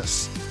potential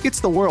illness. It's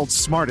the world's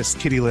smartest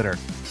kitty litter.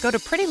 Go to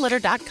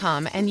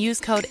prettylitter.com and use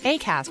code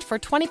ACAST for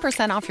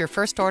 20% off your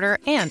first order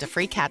and a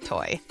free cat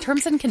toy.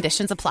 Terms and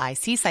conditions apply.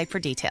 See site for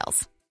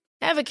details.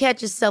 Ever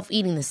catch yourself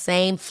eating the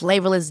same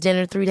flavorless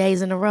dinner 3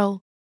 days in a row?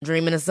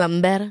 Dreaming of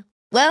something better?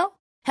 Well,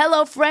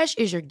 HelloFresh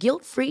is your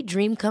guilt-free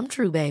dream come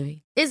true,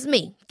 baby. It's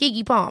me,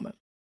 Keke Palmer.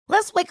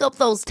 Let's wake up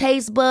those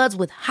taste buds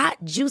with hot,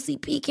 juicy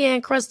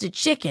pecan-crusted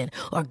chicken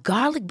or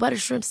garlic butter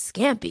shrimp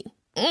scampi.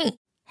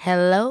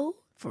 Hello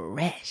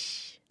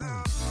Fresh.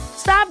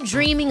 Stop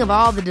dreaming of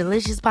all the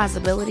delicious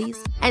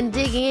possibilities and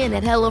dig in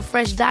at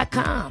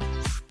HelloFresh.com.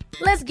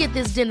 Let's get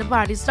this dinner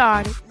party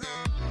started.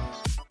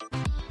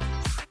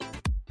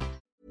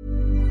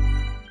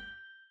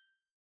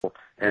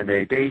 And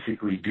they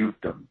basically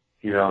duped them.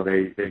 You know,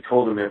 they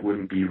told him it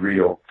wouldn't be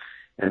real.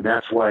 And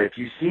that's why if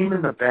you see him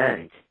in the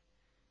bank,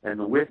 and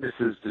the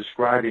witnesses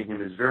describing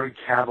him as very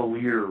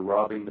cavalier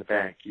robbing the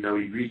bank. You know,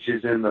 he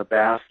reaches in the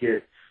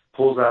basket,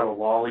 pulls out a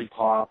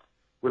lollipop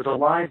with a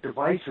live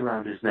device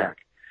around his neck,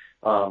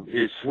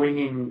 is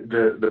swinging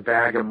the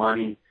bag of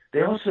money.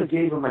 They also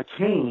gave him a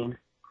cane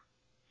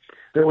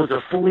that was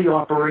a fully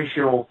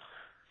operational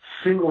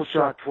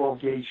single-shot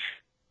 12-gauge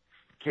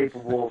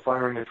capable of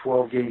firing a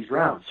 12-gauge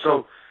round.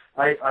 So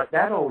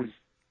that always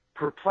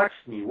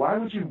perplexed me. Why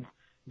would you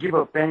give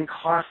a bank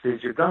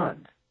hostage a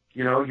gun?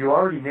 You know, you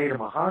already made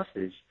him a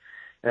hostage.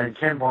 And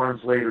Ken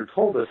Barnes later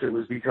told us it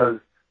was because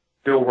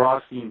Bill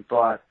Rothstein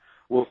thought,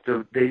 well,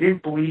 if they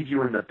didn't believe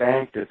you in the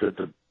bank that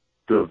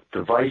the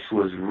device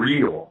was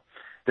real,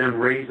 then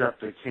raise up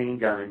the cane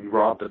gun and you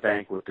rob the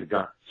bank with the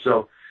gun.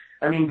 So,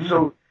 I mean,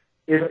 so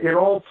it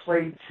all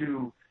played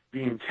to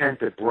the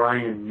intent that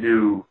Brian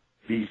knew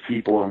these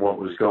people and what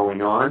was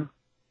going on.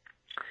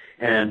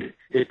 And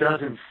it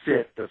doesn't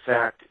fit the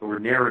fact or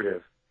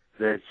narrative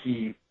that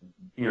he,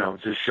 you know,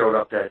 just showed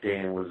up that day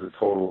and was a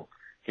total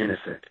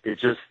innocent. It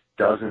just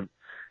doesn't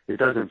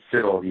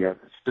fit all the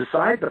evidence.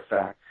 Besides the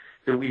fact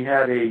that we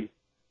had a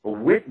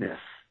witness,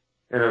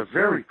 and a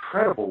very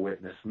credible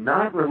witness,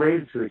 not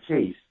related to the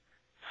case,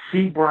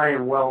 see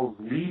Brian Wells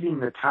leaving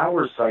the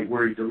tower site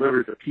where he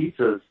delivered the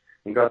pizzas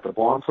and got the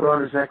bomb put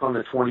on his neck on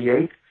the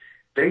 28th.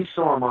 They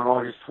saw him on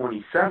August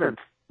 27th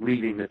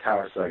leaving the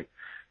tower site.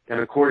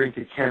 And according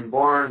to Ken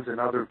Barnes and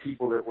other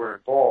people that were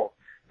involved,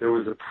 there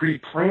was a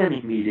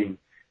pre-planning meeting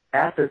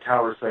at the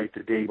tower site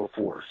the day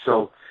before.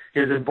 So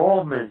his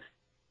involvement,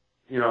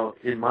 you know,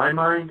 in my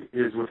mind,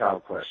 is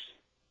without question.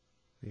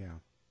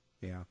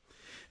 Yeah.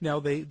 Now,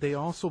 they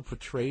also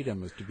portrayed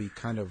him as to be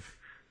kind of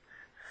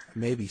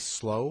maybe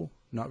slow,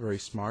 not very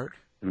smart.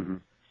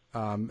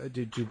 Mm-hmm.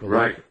 Did you believe?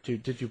 Right.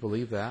 Did you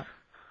believe that?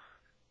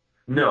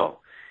 No.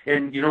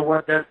 And you know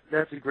what?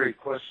 That's a great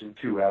question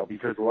too, Al,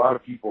 because a lot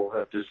of people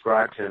have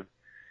described him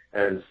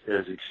as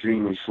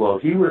extremely slow.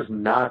 He was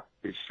not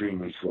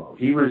extremely slow.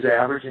 He was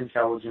average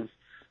intelligence.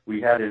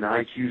 We had an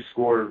IQ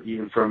score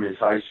even from his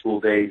high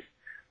school days,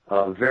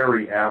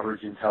 very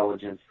average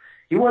intelligence.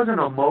 He wasn't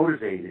a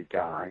motivated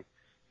guy.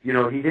 You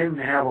know, he didn't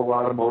have a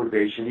lot of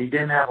motivation. He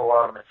didn't have a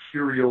lot of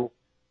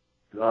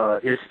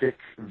materialistic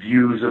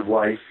views of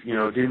life. You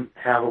know, didn't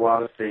have a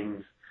lot of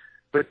things,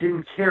 but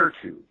didn't care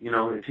to. You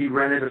know, if he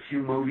rented a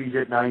few movies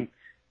at night,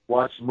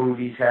 watched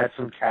movies, had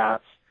some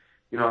cats,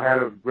 you know, had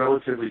a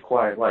relatively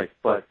quiet life.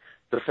 But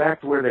the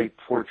fact where they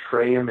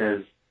portray him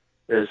as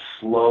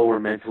slow or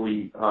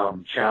mentally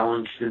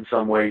challenged in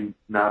some way,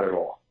 not at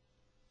all.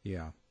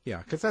 Yeah,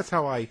 because that's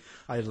how I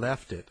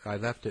left it. I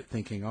left it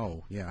thinking,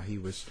 oh, yeah, he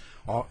was,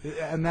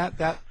 and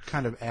that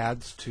kind of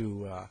adds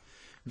to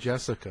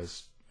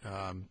Jessica's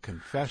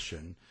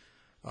confession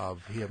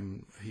of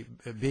him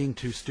being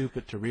too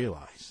stupid to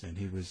realize, and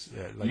he was,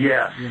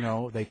 you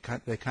know, they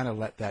kind of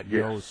let that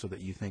go so that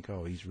you think,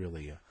 oh, he's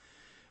really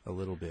a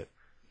little bit,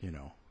 you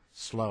know,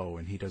 slow,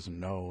 and he doesn't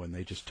know, and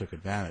they just took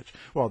advantage.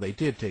 Well, they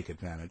did take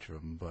advantage of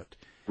him, but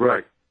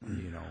right,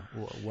 you know.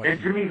 And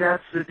to me,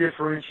 that's the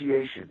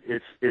differentiation.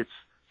 It's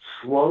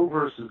slow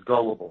versus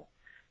gullible.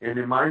 And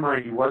in my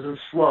mind, he wasn't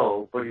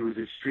slow, but he was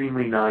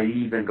extremely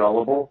naive and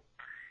gullible,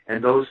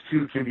 and those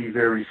two can be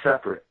very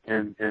separate.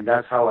 And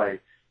that's how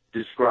I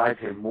describe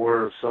him,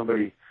 more of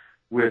somebody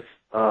with,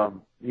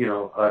 you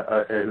know,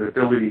 an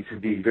ability to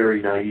be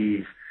very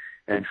naive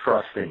and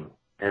trusting,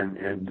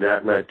 and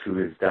that led to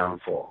his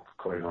downfall,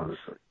 quite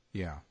honestly.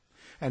 Yeah.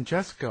 And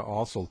Jessica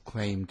also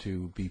claimed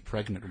to be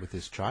pregnant with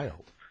his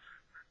child.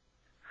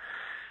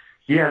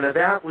 Yeah, now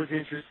that was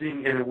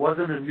interesting, and it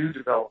wasn't a new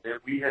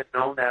development. We had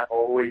known that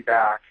all the way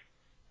back.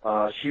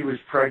 She was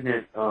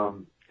pregnant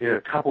in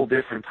a couple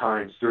different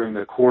times during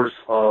the course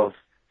of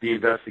the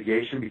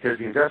investigation, because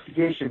the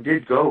investigation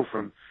did go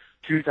from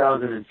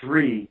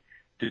 2003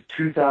 to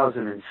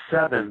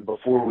 2007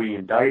 before we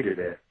indicted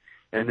it,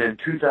 and then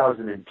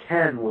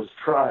 2010 was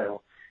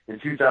trial,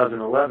 and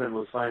 2011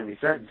 was finally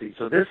sentencing.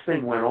 So this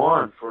thing went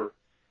on for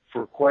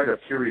quite a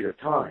period of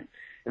time.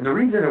 And the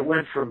reason it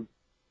went from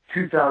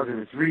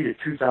 2003 to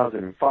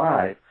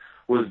 2005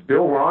 was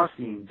Bill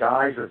Rothstein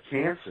dies of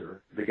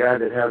cancer, the guy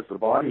that has the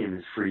body in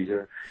his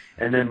freezer,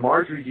 and then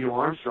Marjorie Diehl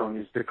Armstrong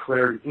is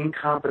declared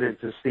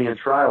incompetent to stand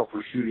trial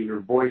for shooting her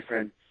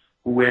boyfriend,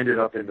 who ended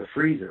up in the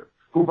freezer,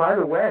 who, by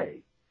the way,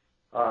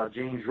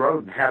 James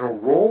Roden, had a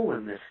role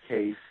in this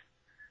case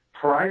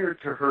prior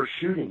to her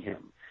shooting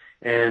him.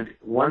 And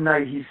one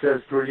night he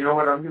says to her, you know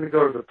what, I'm going to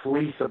go to the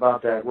police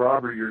about that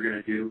robbery you're going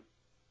to do,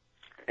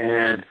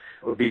 and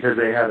because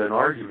they had an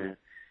argument.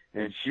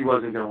 And she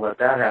wasn't going to let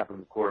that happen,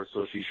 of course,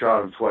 so she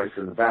shot him twice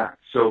in the back.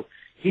 So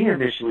he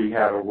initially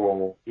had a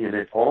role in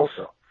it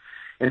also.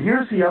 And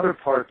here's the other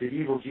part that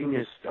Evil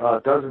Genius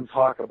doesn't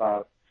talk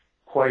about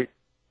quite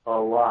a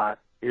lot,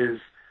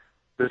 is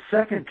the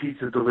second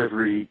pizza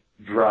delivery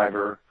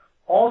driver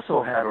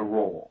also had a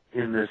role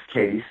in this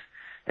case,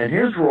 and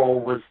his role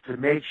was to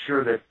make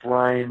sure that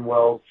Brian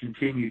Wells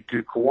continued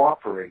to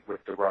cooperate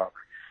with the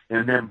robbery.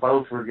 And then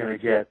both were going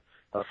to get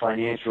a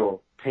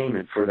financial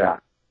payment for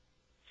that.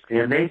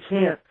 And they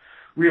can't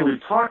really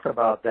talk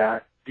about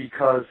that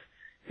because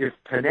if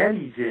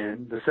Panetti's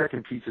in, the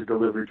second pizza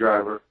delivery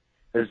driver,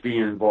 as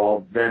being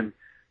involved, then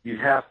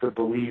you'd have to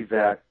believe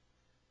that,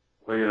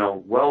 well, you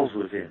know, Wells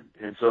was in.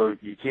 And so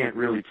you can't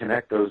really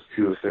connect those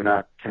two if they're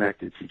not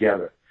connected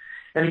together.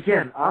 And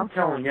again, I'm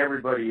telling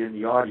everybody in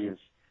the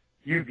audience,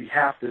 you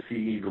have to see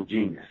Evil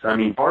Genius. I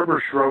mean, Barbara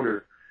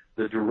Schroeder,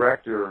 the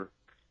director,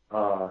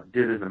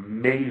 did an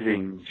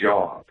amazing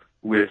job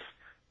with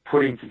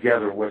putting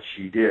together what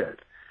she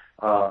did.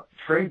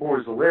 Trey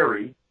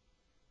Borzilleri,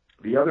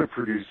 the other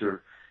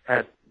producer,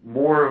 had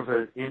more of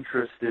an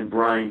interest in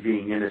Brian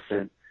being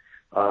innocent,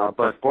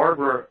 but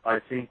Barbara, I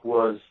think,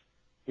 was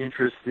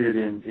interested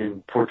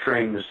in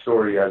portraying the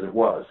story as it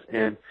was.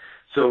 And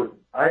so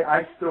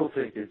I still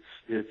think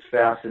it's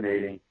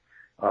fascinating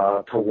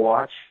to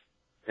watch,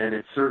 and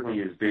it certainly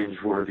is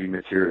binge-worthy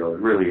material.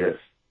 It really is.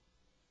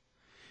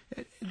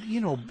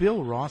 You know,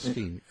 Bill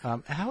Rothstein,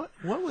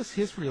 what was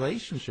his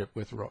relationship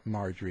with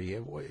Marjorie?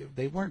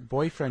 They weren't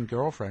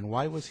boyfriend-girlfriend.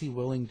 Why was he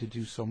willing to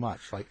do so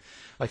much? Like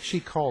she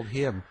called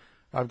him,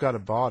 I've got a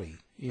body.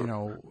 You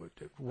know,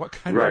 what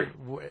kind of,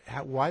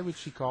 why would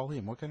she call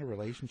him? What kind of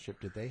relationship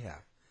did they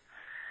have?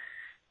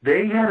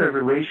 They had a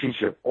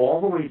relationship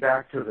all the way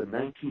back to the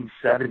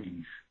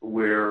 1970s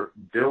where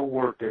Bill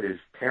worked at his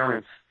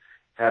parents'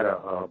 had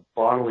a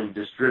bottling,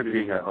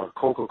 distributing a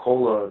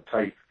Coca-Cola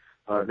type.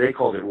 They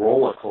called it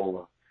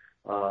Rolla-Cola,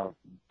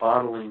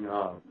 bottling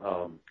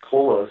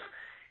colas.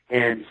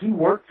 And he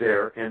worked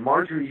there, and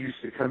Marjorie used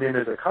to come in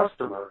as a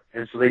customer,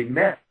 and so they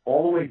met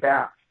all the way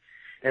back.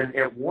 And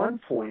at one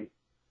point,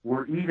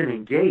 were even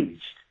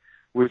engaged,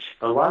 which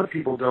a lot of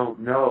people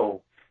don't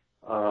know,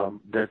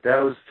 that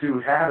those two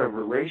had a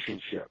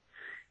relationship.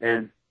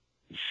 And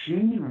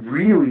she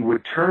really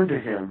would turn to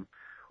him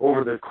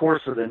over the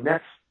course of the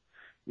next,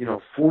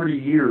 40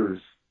 years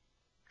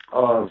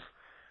of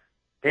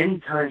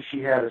anytime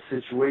she had a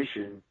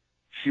situation,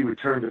 she would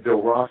turn to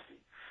Bill Rothstein.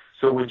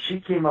 So when she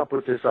came up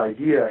with this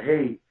idea,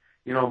 hey,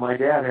 my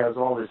dad has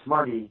all this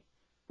money,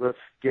 let's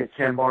get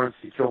Ken Barnes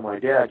to kill my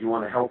dad, you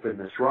want to help in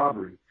this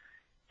robbery?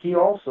 He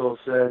also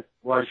said,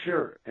 well,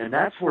 sure. And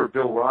that's where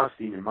Bill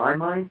Rothstein, in my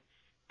mind,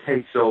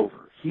 takes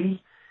over.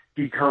 He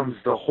becomes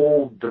the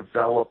whole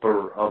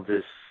developer of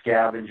this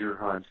scavenger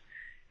hunt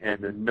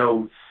and the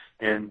notes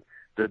and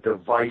the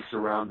device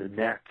around the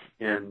neck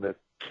and the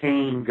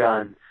cane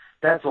gun.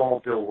 That's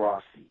all Bill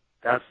Rothstein.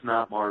 That's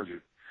not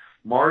Marjorie.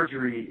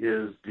 Marjorie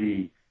is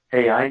the,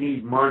 hey, I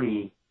need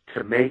money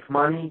to make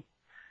money.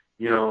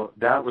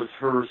 That was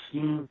her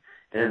scheme.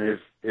 And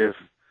if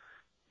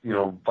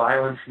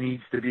violence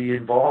needs to be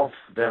involved,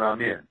 then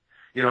I'm in.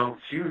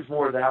 She was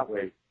more that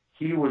way.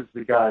 He was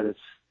the guy that's,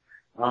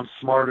 I'm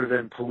smarter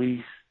than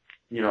police.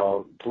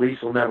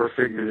 Police will never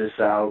figure this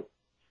out.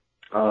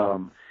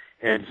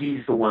 And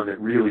he's the one that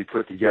really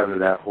put together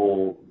that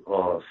whole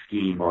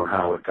scheme on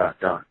how it got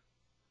done.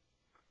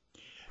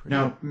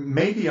 Now,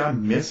 maybe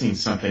I'm missing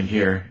something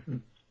here,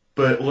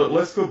 but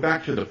let's go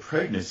back to the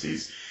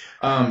pregnancies.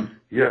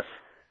 Yes.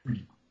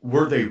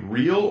 Were they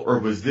real, or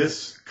was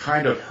this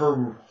kind of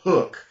her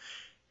hook,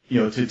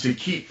 to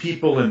keep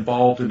people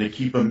involved and to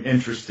keep them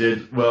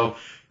interested? Well,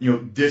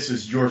 this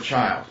is your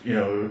child.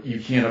 You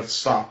can't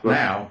stop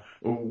now.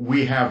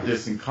 We have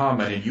this in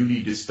common, and you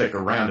need to stick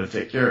around and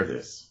take care of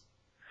this.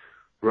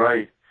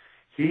 Right.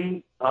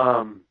 She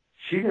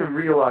didn't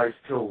realize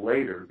till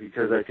later,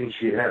 because I think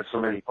she had so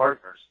many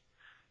partners,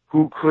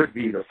 who could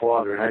be the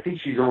father. And I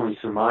think she's only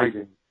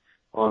surmising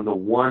on the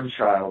one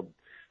child.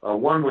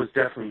 One was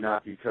definitely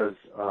not, because,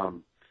 I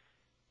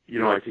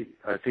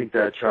think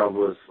that child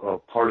was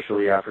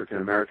partially African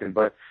American.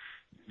 But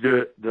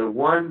the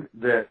one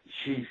that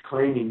she's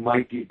claiming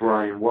might be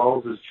Brian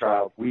Wells'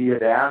 child, we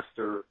had asked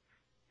her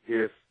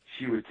if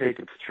she would take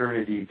a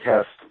paternity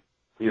test,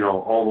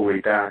 all the way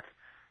back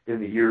in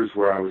the years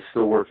where I was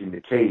still working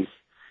the case.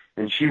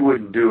 And she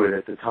wouldn't do it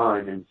at the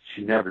time, and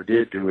she never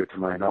did do it to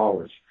my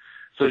knowledge.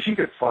 So she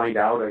could find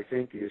out, I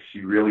think, if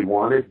she really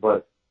wanted,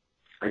 but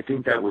I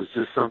think that was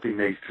just something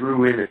they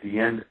threw in at the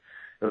end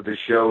of the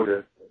show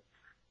to,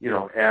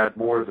 add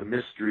more of the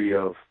mystery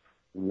of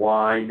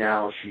why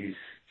now she's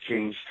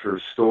changed her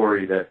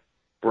story that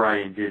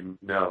Brian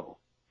didn't know.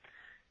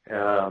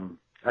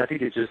 I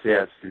think it just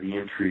adds to the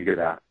intrigue of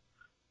that.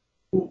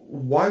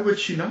 Why would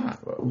she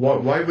not?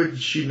 Why would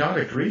she not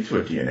agree to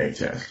a DNA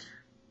test?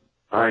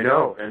 I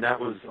know, and that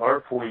was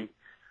our point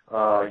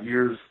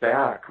years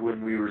back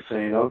when we were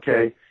saying,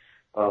 okay,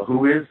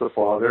 who is the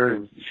father?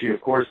 And she,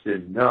 of course,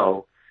 didn't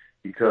know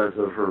because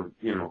of her,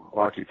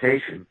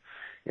 occupation.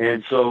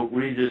 And so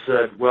we just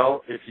said,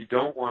 well, if you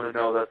don't want to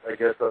know, that's, I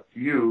guess, up to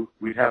you.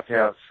 We'd have to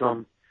have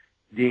some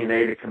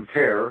DNA to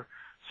compare,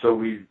 so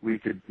we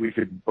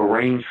could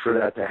arrange for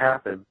that to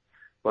happen.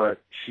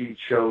 But she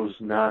chose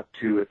not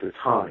to at the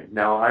time.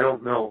 Now, I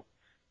don't know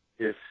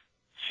if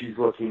she's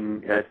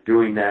looking at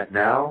doing that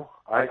now.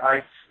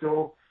 I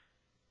still,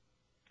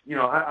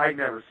 I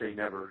never say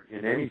never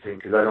in anything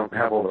because I don't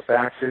have all the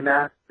facts in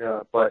that.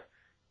 But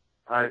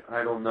I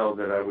don't know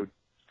that I would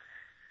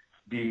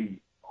be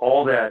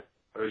all that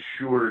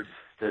assured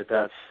that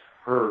that's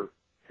her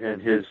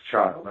and his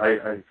child.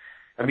 I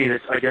mean,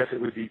 I guess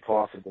it would be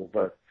possible,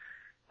 but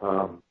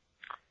I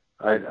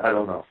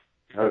don't know.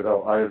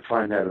 I would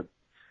find that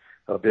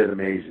a bit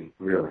amazing,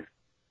 really.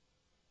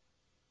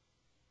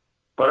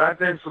 But I've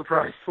been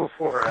surprised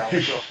before, Al,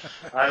 so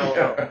I don't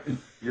know.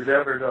 You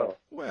never know.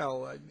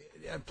 Well,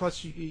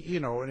 plus,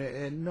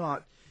 and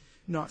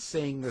not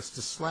saying this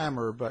to slam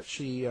her, but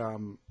she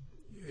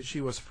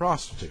was a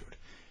prostitute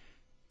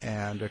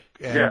and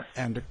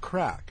a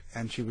crack,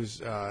 and she was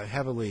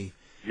heavily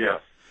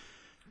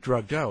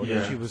drugged out,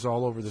 and she was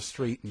all over the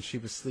street, and she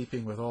was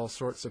sleeping with all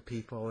sorts of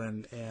people,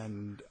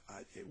 and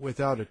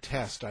without a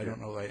test, I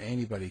don't know that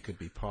anybody could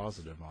be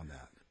positive on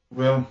that.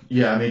 Well,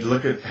 yeah, I mean,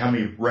 look at how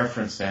many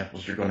reference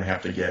samples you're going to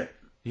have to get.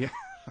 Yeah.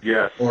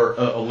 Yeah. Or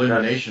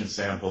elimination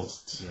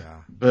samples.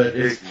 Yeah. But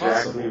it's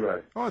exactly possible.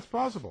 Right. Oh, it's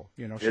possible.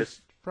 She's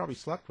probably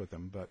slept with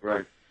him, but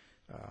right.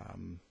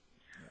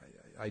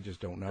 I just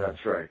don't know.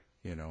 That's right.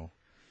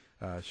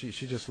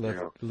 She just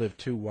lived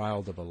too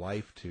wild of a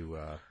life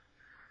to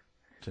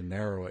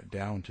narrow it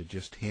down to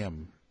just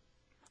him.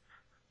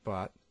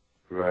 But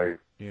right.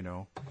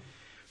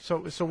 So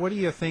what do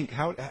you think?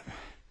 How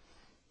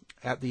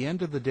at the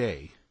end of the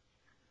day?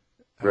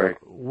 Right.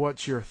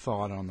 What's your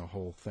thought on the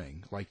whole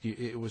thing? Like,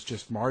 it was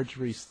just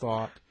Marjorie's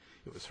thought.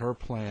 It was her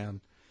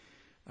plan.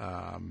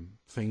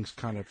 Things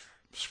kind of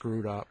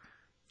screwed up,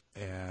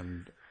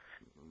 and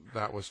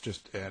that was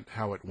just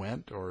how it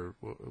went, or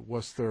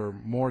was there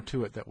more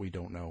to it that we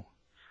don't know?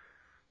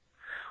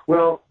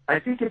 Well, I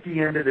think at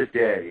the end of the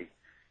day,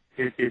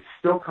 it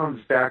still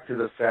comes back to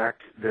the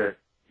fact that,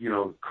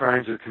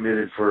 crimes are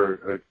committed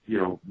for,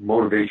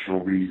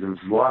 motivational reasons.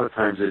 A lot of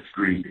times it's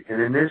greed.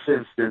 And in this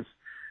instance,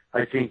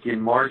 I think in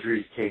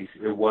Marjorie's case,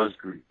 it was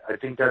greed. I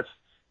think that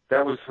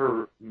was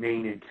her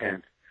main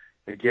intent,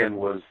 again,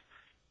 was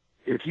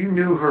if you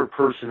knew her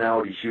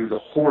personality, she was a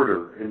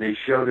hoarder, and they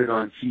showed it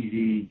on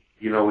TV,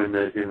 in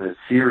the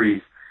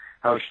series,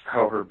 how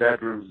her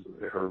bedrooms,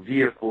 her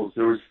vehicles,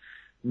 there was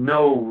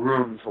no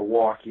room to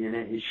walk in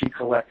it. She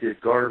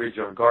collected garbage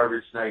on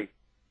garbage night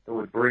and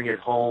would bring it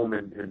home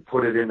and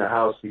put it in the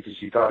house because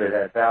she thought it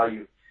had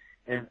value.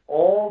 And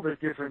all the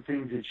different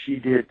things that she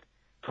did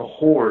to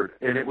hoard,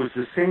 and it was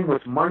the same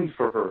with money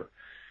for her.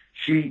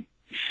 She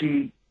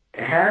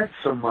had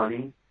some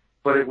money,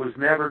 but it was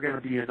never going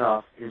to be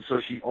enough, and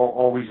so she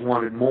always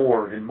wanted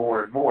more and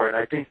more and more. And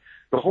I think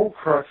the whole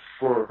crux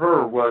for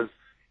her was,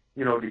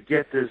 to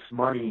get this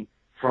money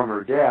from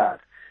her dad.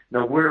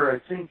 Now, where I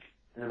think,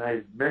 and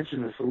I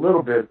mentioned this a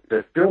little bit,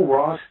 that Bill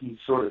Roski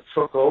sort of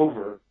took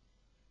over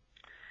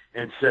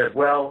and said,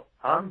 well,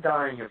 I'm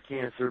dying of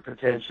cancer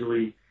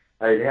potentially.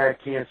 I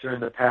had cancer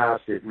in the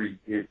past. It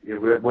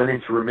went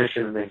into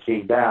remission and then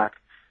came back.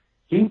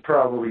 He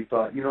probably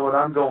thought, you know what,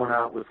 I'm going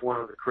out with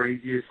one of the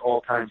craziest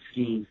all-time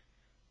schemes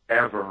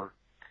ever,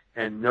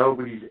 and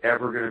nobody's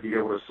ever going to be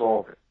able to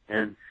solve it.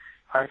 And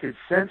I could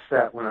sense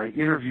that when I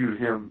interviewed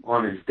him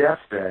on his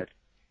deathbed,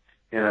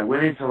 and I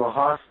went into the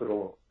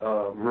hospital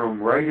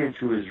room, right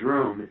into his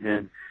room,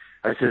 and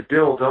I said,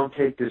 Bill, don't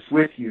take this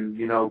with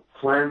you.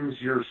 Cleanse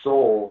your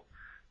soul.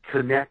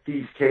 Connect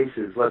these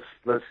cases.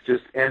 Let's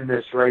just end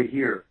this right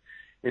here.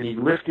 And he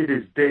lifted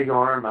his big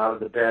arm out of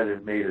the bed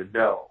and made a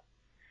no.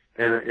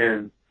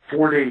 And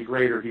 4 days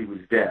later, he was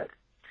dead.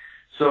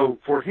 So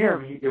for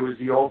him, it was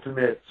the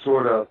ultimate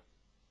sort of,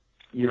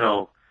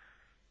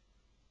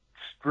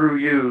 screw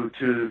you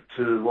to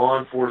law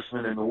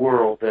enforcement in the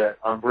world that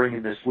I'm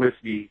bringing this with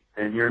me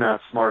and you're not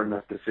smart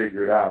enough to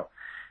figure it out.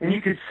 And you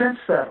could sense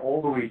that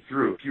all the way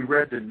through. If you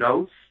read the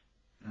notes,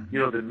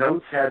 the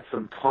notes had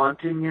some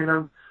taunting in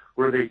them,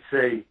 where they'd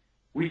say,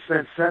 we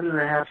spent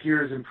 7.5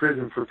 years in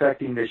prison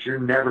perfecting this. You're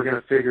never going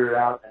to figure it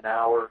out in an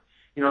hour.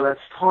 That's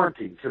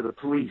taunting to the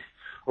police.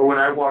 Or when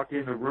I walked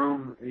in the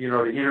room, to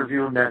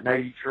interview him that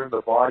night, he turned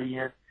the body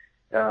in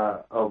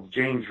of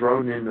James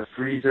Roden in the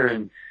freezer,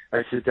 and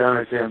I sit down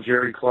and I say, I'm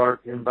Jerry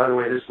Clark. And by the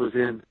way, this was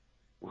in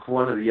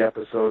one of the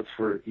episodes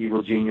for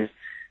Evil Genius.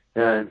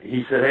 And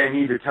he said, hey, I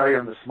need to tell you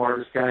I'm the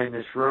smartest guy in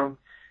this room.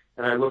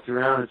 And I looked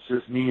around, it's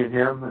just me and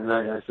him. And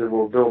I said,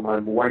 well, Bill, my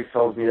wife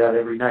tells me that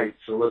every night,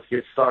 so let's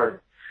get started.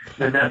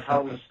 And that's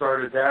how we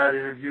started that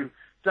interview.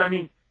 So, I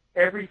mean,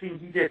 everything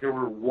he did, there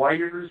were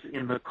wires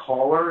in the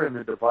collar and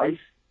the device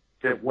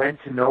that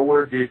went to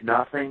nowhere, did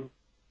nothing.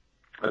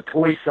 A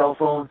toy cell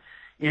phone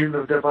in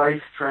the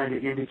device trying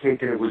to indicate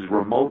that it was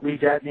remotely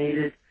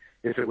detonated,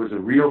 if it was a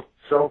real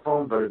cell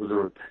phone, but it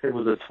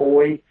was a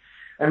toy.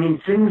 I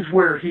mean, things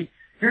where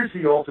here's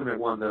the ultimate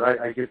one that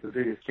I get the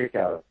biggest kick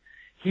out of.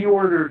 He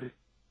ordered,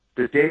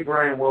 the day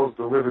Brian Wells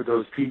delivered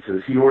those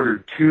pizzas, he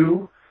ordered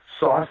 2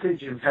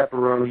 sausage and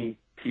pepperoni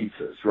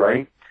pizzas,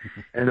 right?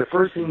 And the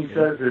first thing he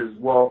says is,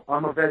 well,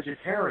 I'm a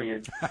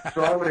vegetarian,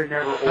 so I would have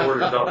never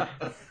ordered those.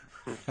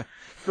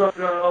 So,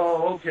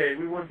 okay,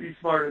 we wouldn't be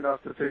smart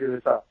enough to figure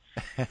this out.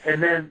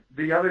 And then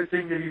the other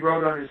thing that he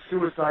wrote on his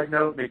suicide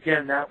note, and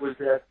again, that was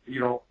that,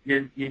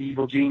 in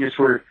Evil Genius,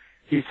 where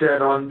he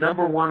said on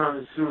number 1 on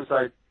his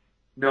suicide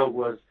note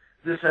was,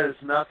 this has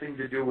nothing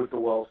to do with the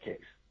Wells case.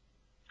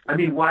 I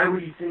mean, why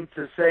would he think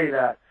to say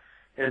that?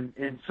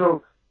 And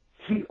so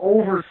he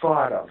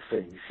overthought of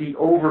things. He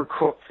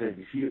overcooked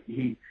things.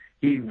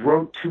 He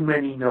wrote too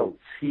many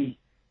notes. He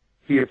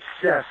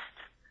obsessed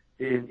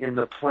in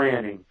the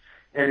planning.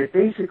 And it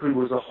basically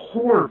was a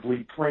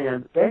horribly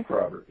planned bank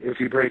robbery, if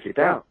you break it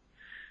down.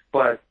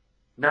 But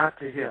not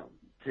to him.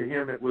 To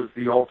him, it was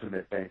the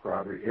ultimate bank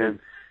robbery. And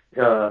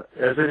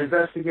as an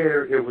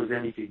investigator, it was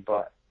anything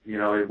but.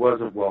 It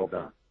wasn't well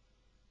done.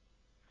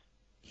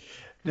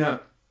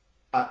 Now,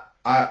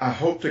 I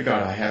hope to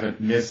God I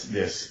haven't missed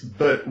this,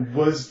 but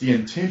was the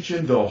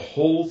intention the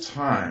whole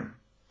time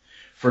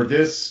for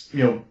this,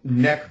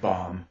 neck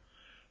bomb,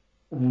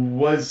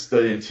 was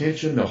the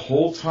intention the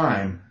whole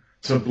time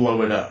to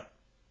blow it up?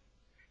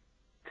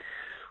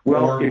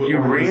 Well, if you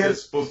was it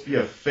supposed to be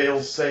a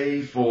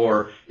fail-safe,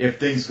 or if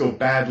things go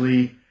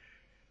badly?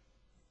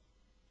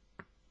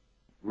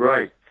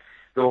 Right.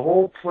 The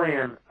whole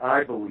plan,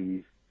 I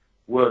believe,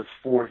 was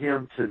for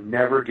him to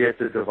never get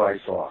the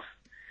device off.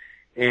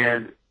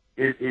 And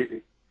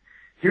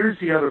here's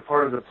the other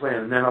part of the plan,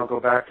 and then I'll go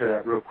back to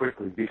that real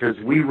quickly, because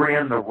we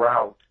ran the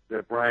route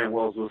that Brian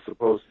Wells was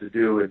supposed to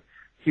do, and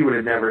he would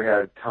have never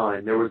had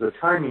time. There was a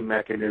timing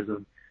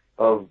mechanism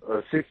of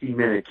a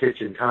 60-minute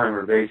kitchen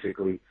timer,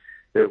 basically,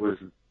 that was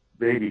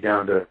maybe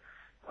down to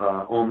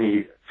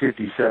only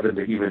 57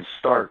 to even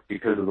start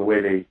because of the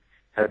way they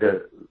had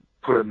to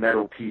put a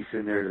metal piece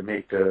in there to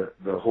make the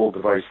whole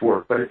device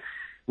work. But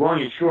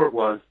long and short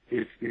was,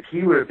 if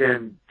he would have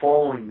been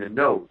following the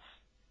notes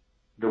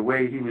the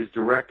way he was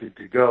directed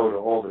to go to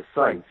all the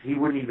sites, he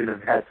wouldn't even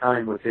have had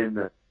time within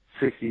the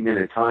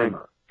 60-minute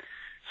timer.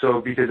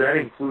 So because that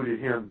included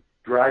him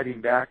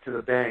driving back to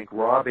the bank,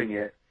 robbing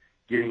it,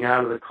 getting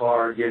out of the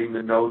car, getting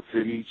the notes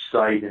at each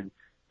site, and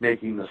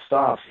making the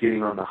stops,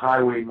 getting on the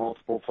highway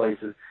multiple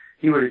places,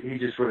 he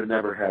just would have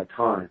never had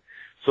time.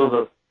 So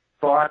the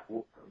thought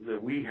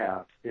that we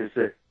have is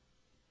that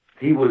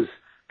he was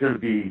going to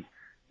be,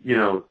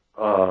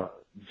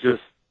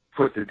 just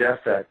put to death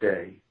that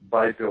day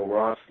by Bill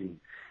Rothstein,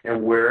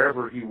 and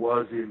wherever he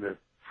was in the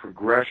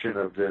progression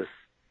of this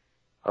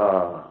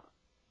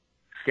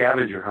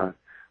scavenger hunt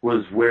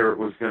was where it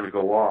was going to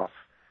go off,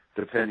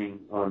 depending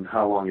on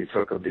how long it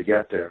took him to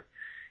get there.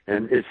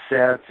 And it's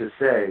sad to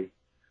say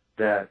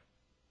that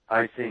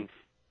I think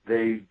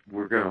they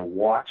were going to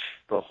watch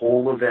the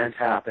whole event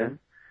happen,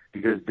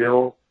 because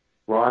Bill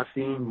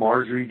Rothstein,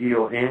 Marjorie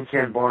Deal, and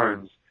Ken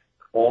Barnes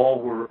all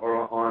were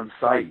on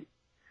site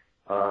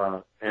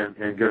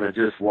and going to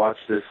just watch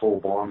this whole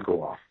bomb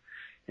go off.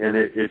 And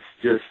it's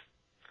just,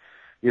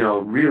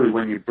 really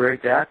when you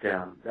break that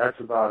down, that's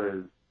about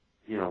as,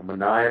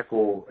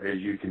 maniacal as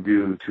you can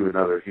do to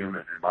another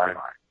human, in my mind.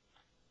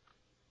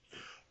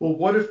 Well,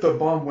 what if the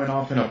bomb went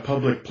off in a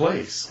public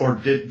place? Or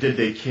did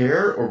they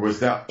care? Or was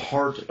that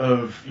part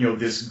of,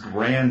 this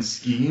grand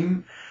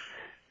scheme?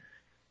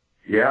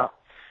 Yeah,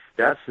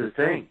 that's the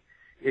thing.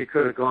 It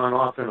could have gone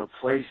off in a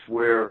place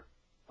where,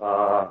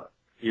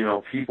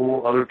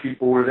 other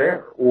people were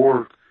there,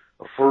 or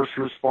first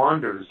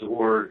responders,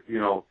 or,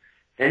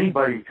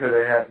 anybody could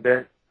have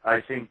had. I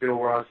think Bill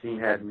Rothstein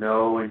had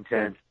no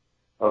intent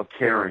of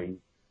caring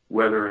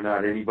whether or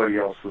not anybody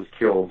else was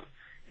killed,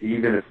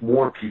 even if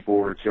more people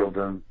were killed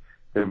than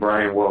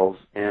Brian Wells,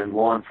 and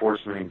law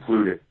enforcement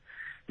included,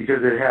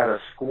 because it had a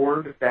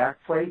scored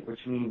back plate,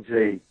 which means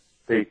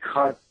they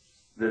cut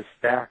this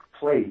back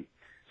plate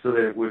so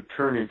that it would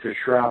turn into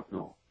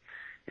shrapnel.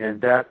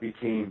 And that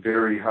became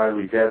very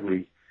highly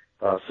deadly,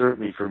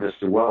 certainly for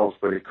Mr. Wells,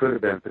 but it could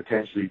have been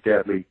potentially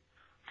deadly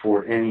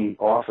for any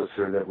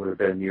officer that would have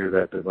been near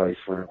that device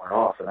when it went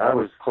off. And I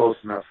was close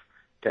enough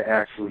to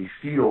actually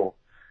feel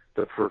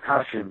the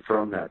percussion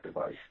from that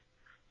device.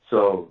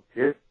 So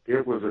it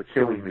was a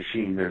killing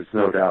machine, there's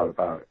no doubt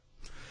about it.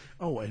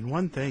 Oh, and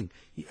one thing,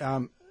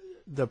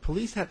 the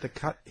police had to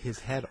cut his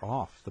head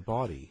off the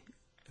body.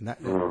 And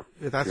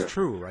that's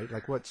true, right?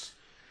 Like what's...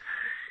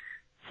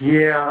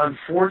 Yeah,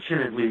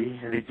 unfortunately,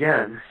 and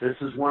again, this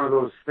is one of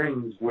those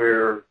things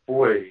where,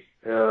 boy,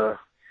 you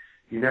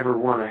never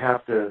want to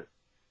have to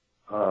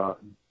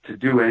to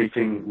do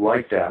anything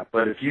like that.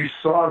 But if you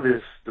saw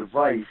this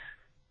device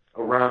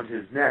around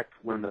his neck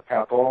when the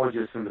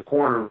pathologists in the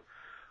corner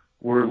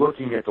were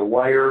looking at the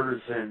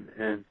wires,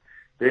 and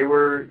they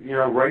were,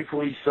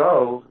 rightfully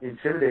so,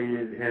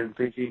 intimidated and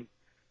thinking,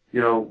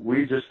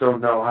 we just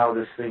don't know how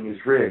this thing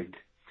is rigged.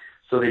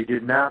 So they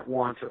did not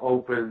want to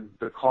open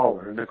the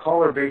collar. And the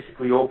collar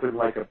basically opened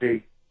like a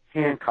big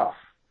handcuff.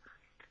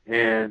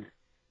 And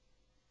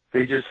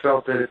they just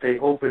felt that if they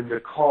opened the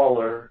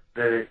collar,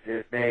 that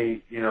it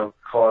may,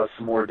 cause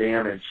some more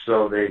damage.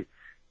 So they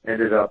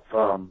ended up,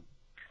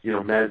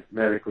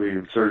 medically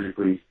and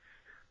surgically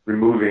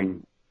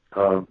removing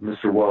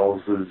Mr.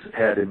 Wells'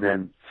 head and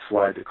then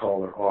slide the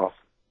collar off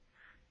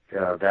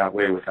that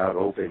way without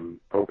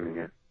opening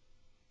it.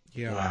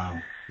 Yeah, wow.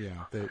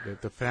 Yeah.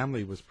 The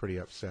family was pretty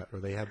upset, or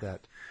they had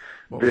that.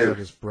 What was it?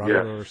 His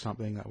brother or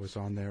something that was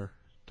on there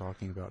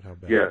talking about how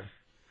bad. Yes.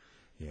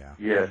 Yeah.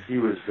 Yes, he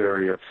was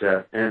very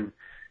upset, and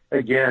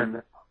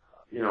again,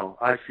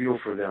 I feel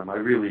for them. I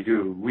really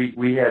do.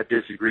 We had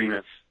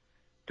disagreements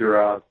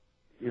throughout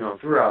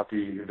the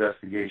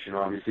investigation,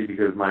 obviously,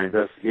 because my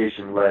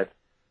investigation led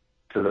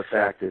to the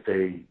fact that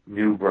they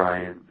knew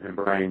Brian and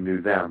Brian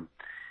knew them,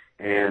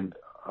 and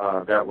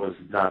that was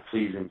not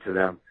pleasing to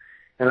them.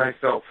 And I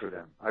felt for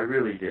them. I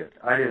really did.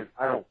 I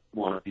don't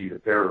want to be the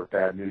bearer of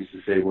bad news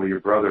to say, well, your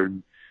brother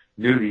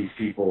knew these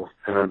people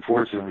and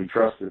unfortunately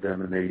trusted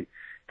them, and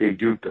they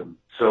duped them.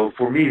 So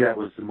for me, that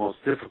was the most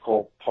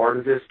difficult part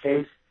of this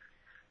case,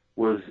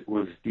 was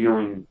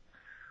dealing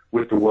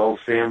with the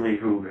Wells family,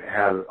 who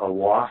had a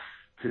loss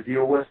to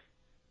deal with,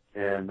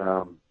 and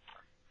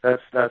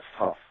that's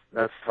tough.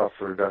 That's tough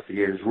for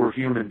investigators. We're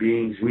human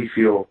beings. We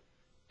feel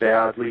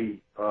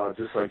badly,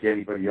 just like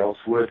anybody else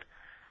would.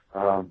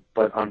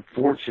 But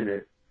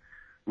unfortunately,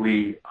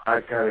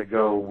 I've got to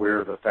go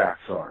where the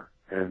facts are,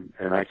 and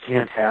I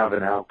can't have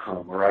an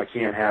outcome, or I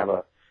can't have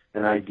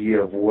an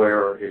idea of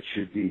where it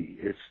should be.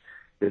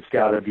 It's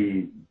got to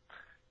be,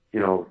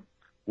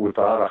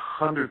 without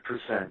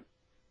 100%.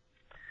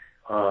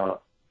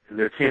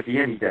 There can't be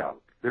any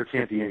doubt. There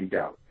can't be any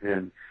doubt.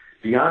 And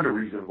beyond a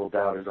reasonable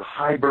doubt is a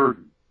high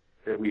burden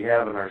that we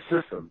have in our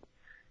system.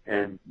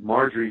 And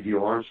Marjorie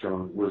Diehl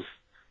Armstrong was,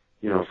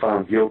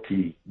 found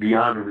guilty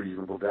beyond a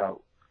reasonable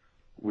doubt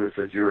with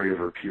a jury of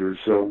her peers.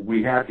 So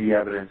we had the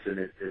evidence, and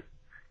it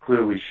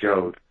clearly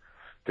showed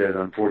that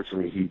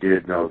unfortunately he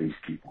did know these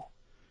people.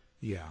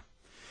 Yeah.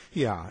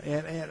 Yeah.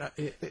 And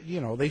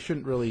they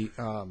shouldn't really,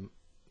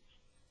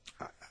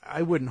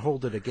 I wouldn't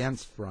hold it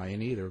against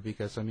Brian either,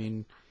 because,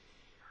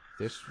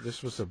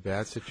 this was a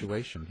bad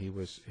situation. He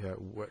was,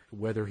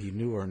 whether he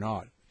knew or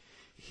not,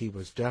 he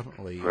was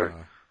definitely, right.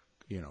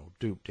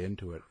 Duped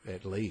into it,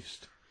 at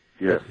least.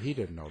 Yes. He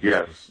didn't know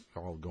this was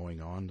all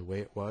going on the way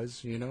it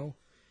was, He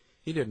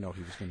didn't know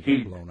he was going to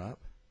get blown up.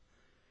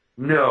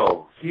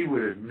 No, he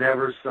would have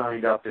never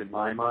signed up, in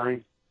my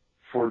mind,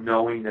 for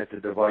knowing that the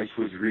device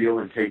was real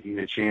and taking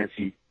a chance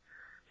he'd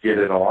get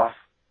it off.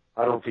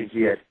 I don't think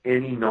he had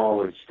any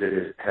knowledge that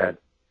it had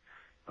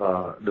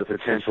the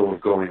potential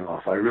of going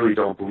off. I really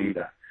don't believe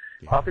that.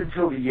 Yeah. Up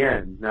until the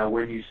end. Now,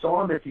 when you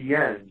saw him at the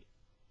end,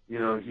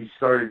 he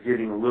started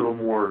getting a little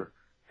more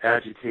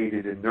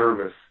agitated and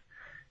nervous.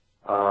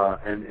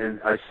 And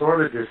I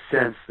sort of just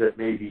sensed that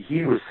maybe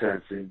he was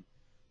sensing,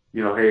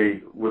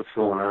 hey, what's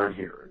going on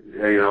here?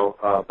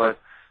 But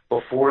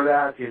before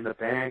that, in the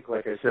bank,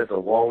 like I said, the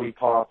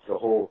lollipops, the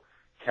whole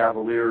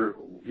cavalier,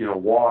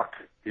 walk,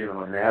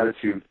 and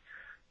attitude,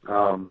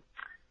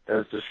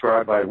 as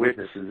described by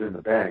witnesses in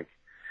the bank,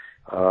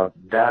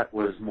 that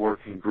was more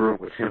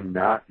congruent with him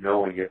not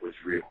knowing it was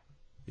real.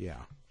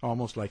 Yeah,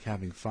 almost like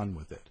having fun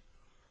with it.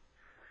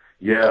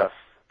 Yes,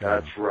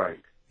 that's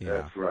right. Yeah.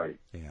 That's right.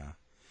 Yeah.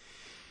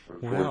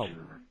 Well,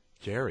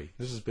 Jerry,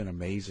 this has been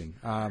amazing.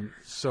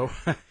 So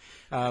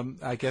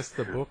I guess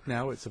the book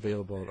now, it's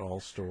available at all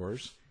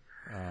stores.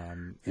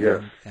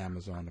 Yes. And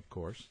Amazon, of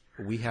course.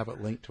 We have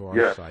it linked to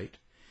our site.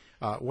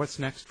 What's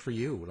next for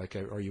you? Like,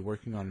 are you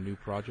working on a new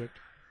project?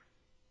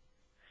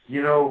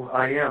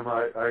 I am.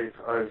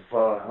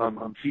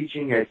 I'm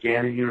teaching at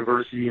Gannon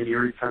University in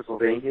Erie,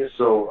 Pennsylvania,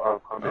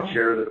 so I'm the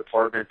chair of the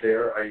department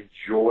there. I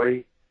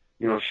enjoy,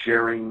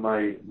 sharing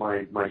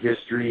my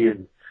history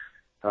and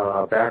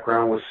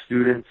background with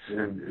students,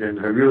 and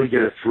I really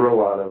get a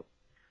thrill out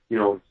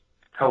of,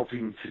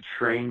 helping to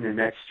train the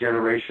next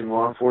generation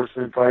law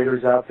enforcement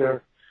fighters out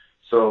there.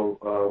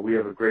 So we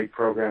have a great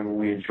program, and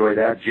we enjoy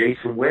that.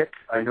 Jason Wick,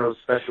 I know,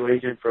 special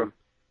agent from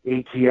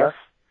ATF,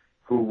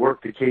 who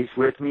worked the case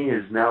with me,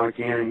 is now at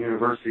Gannon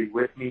University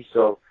with me.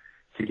 So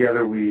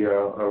together we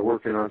are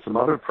working on some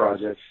other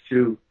projects,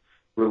 too,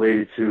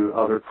 related to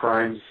other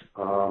crimes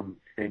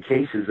and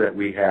cases that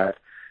we had,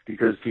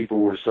 because people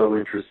were so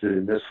interested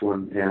in this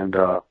one. And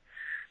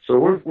so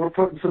we're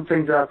putting some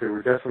things out there.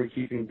 We're definitely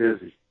keeping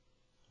busy.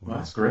 Well,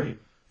 that's great.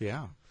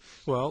 Yeah.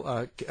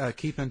 Well,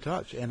 keep in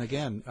touch. And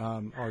again,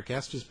 our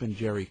guest has been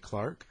Jerry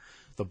Clark.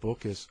 The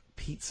book is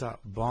Pizza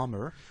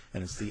Bomber,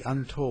 and it's the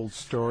untold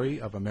story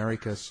of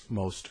America's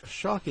most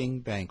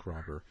shocking bank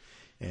robber.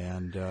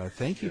 And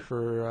thank you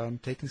for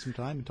taking some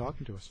time and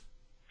talking to us.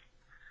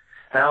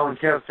 Al and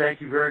Kev,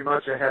 thank you very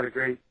much. I had a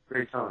great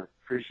time.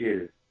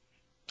 Appreciate it.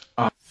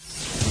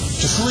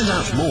 To find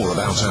out more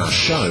about our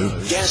show,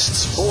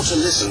 guests, or to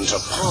listen to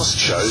past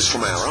shows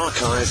from our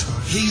archive,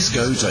 please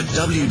go to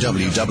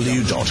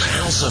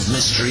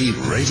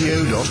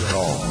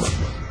www.houseofmysteryradio.com.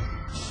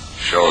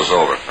 Show's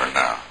over for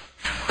now.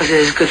 Was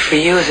it as good for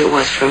you as it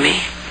was for me?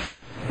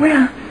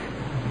 Well,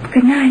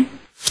 good night.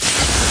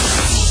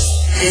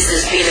 This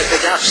has been a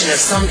production of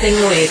Something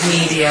Weird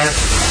Media.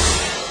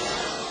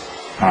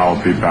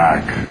 I'll be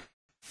back.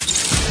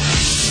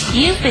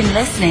 You've been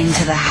listening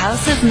to the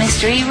House of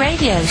Mystery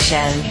radio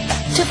show.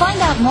 To find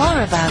out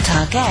more about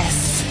our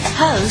guests,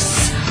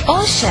 hosts,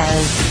 or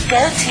shows,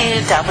 go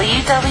to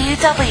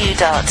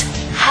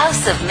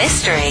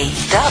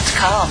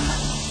www.houseofmystery.com.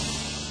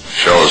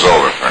 Show's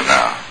over for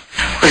now.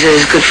 Was it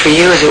as good for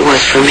you as it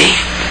was for me?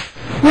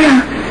 Well,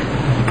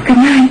 good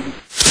night.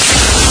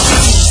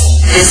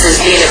 This has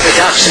been a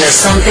production of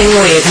Something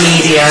Weird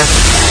Media.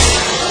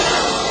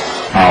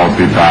 I'll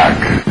be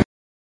back.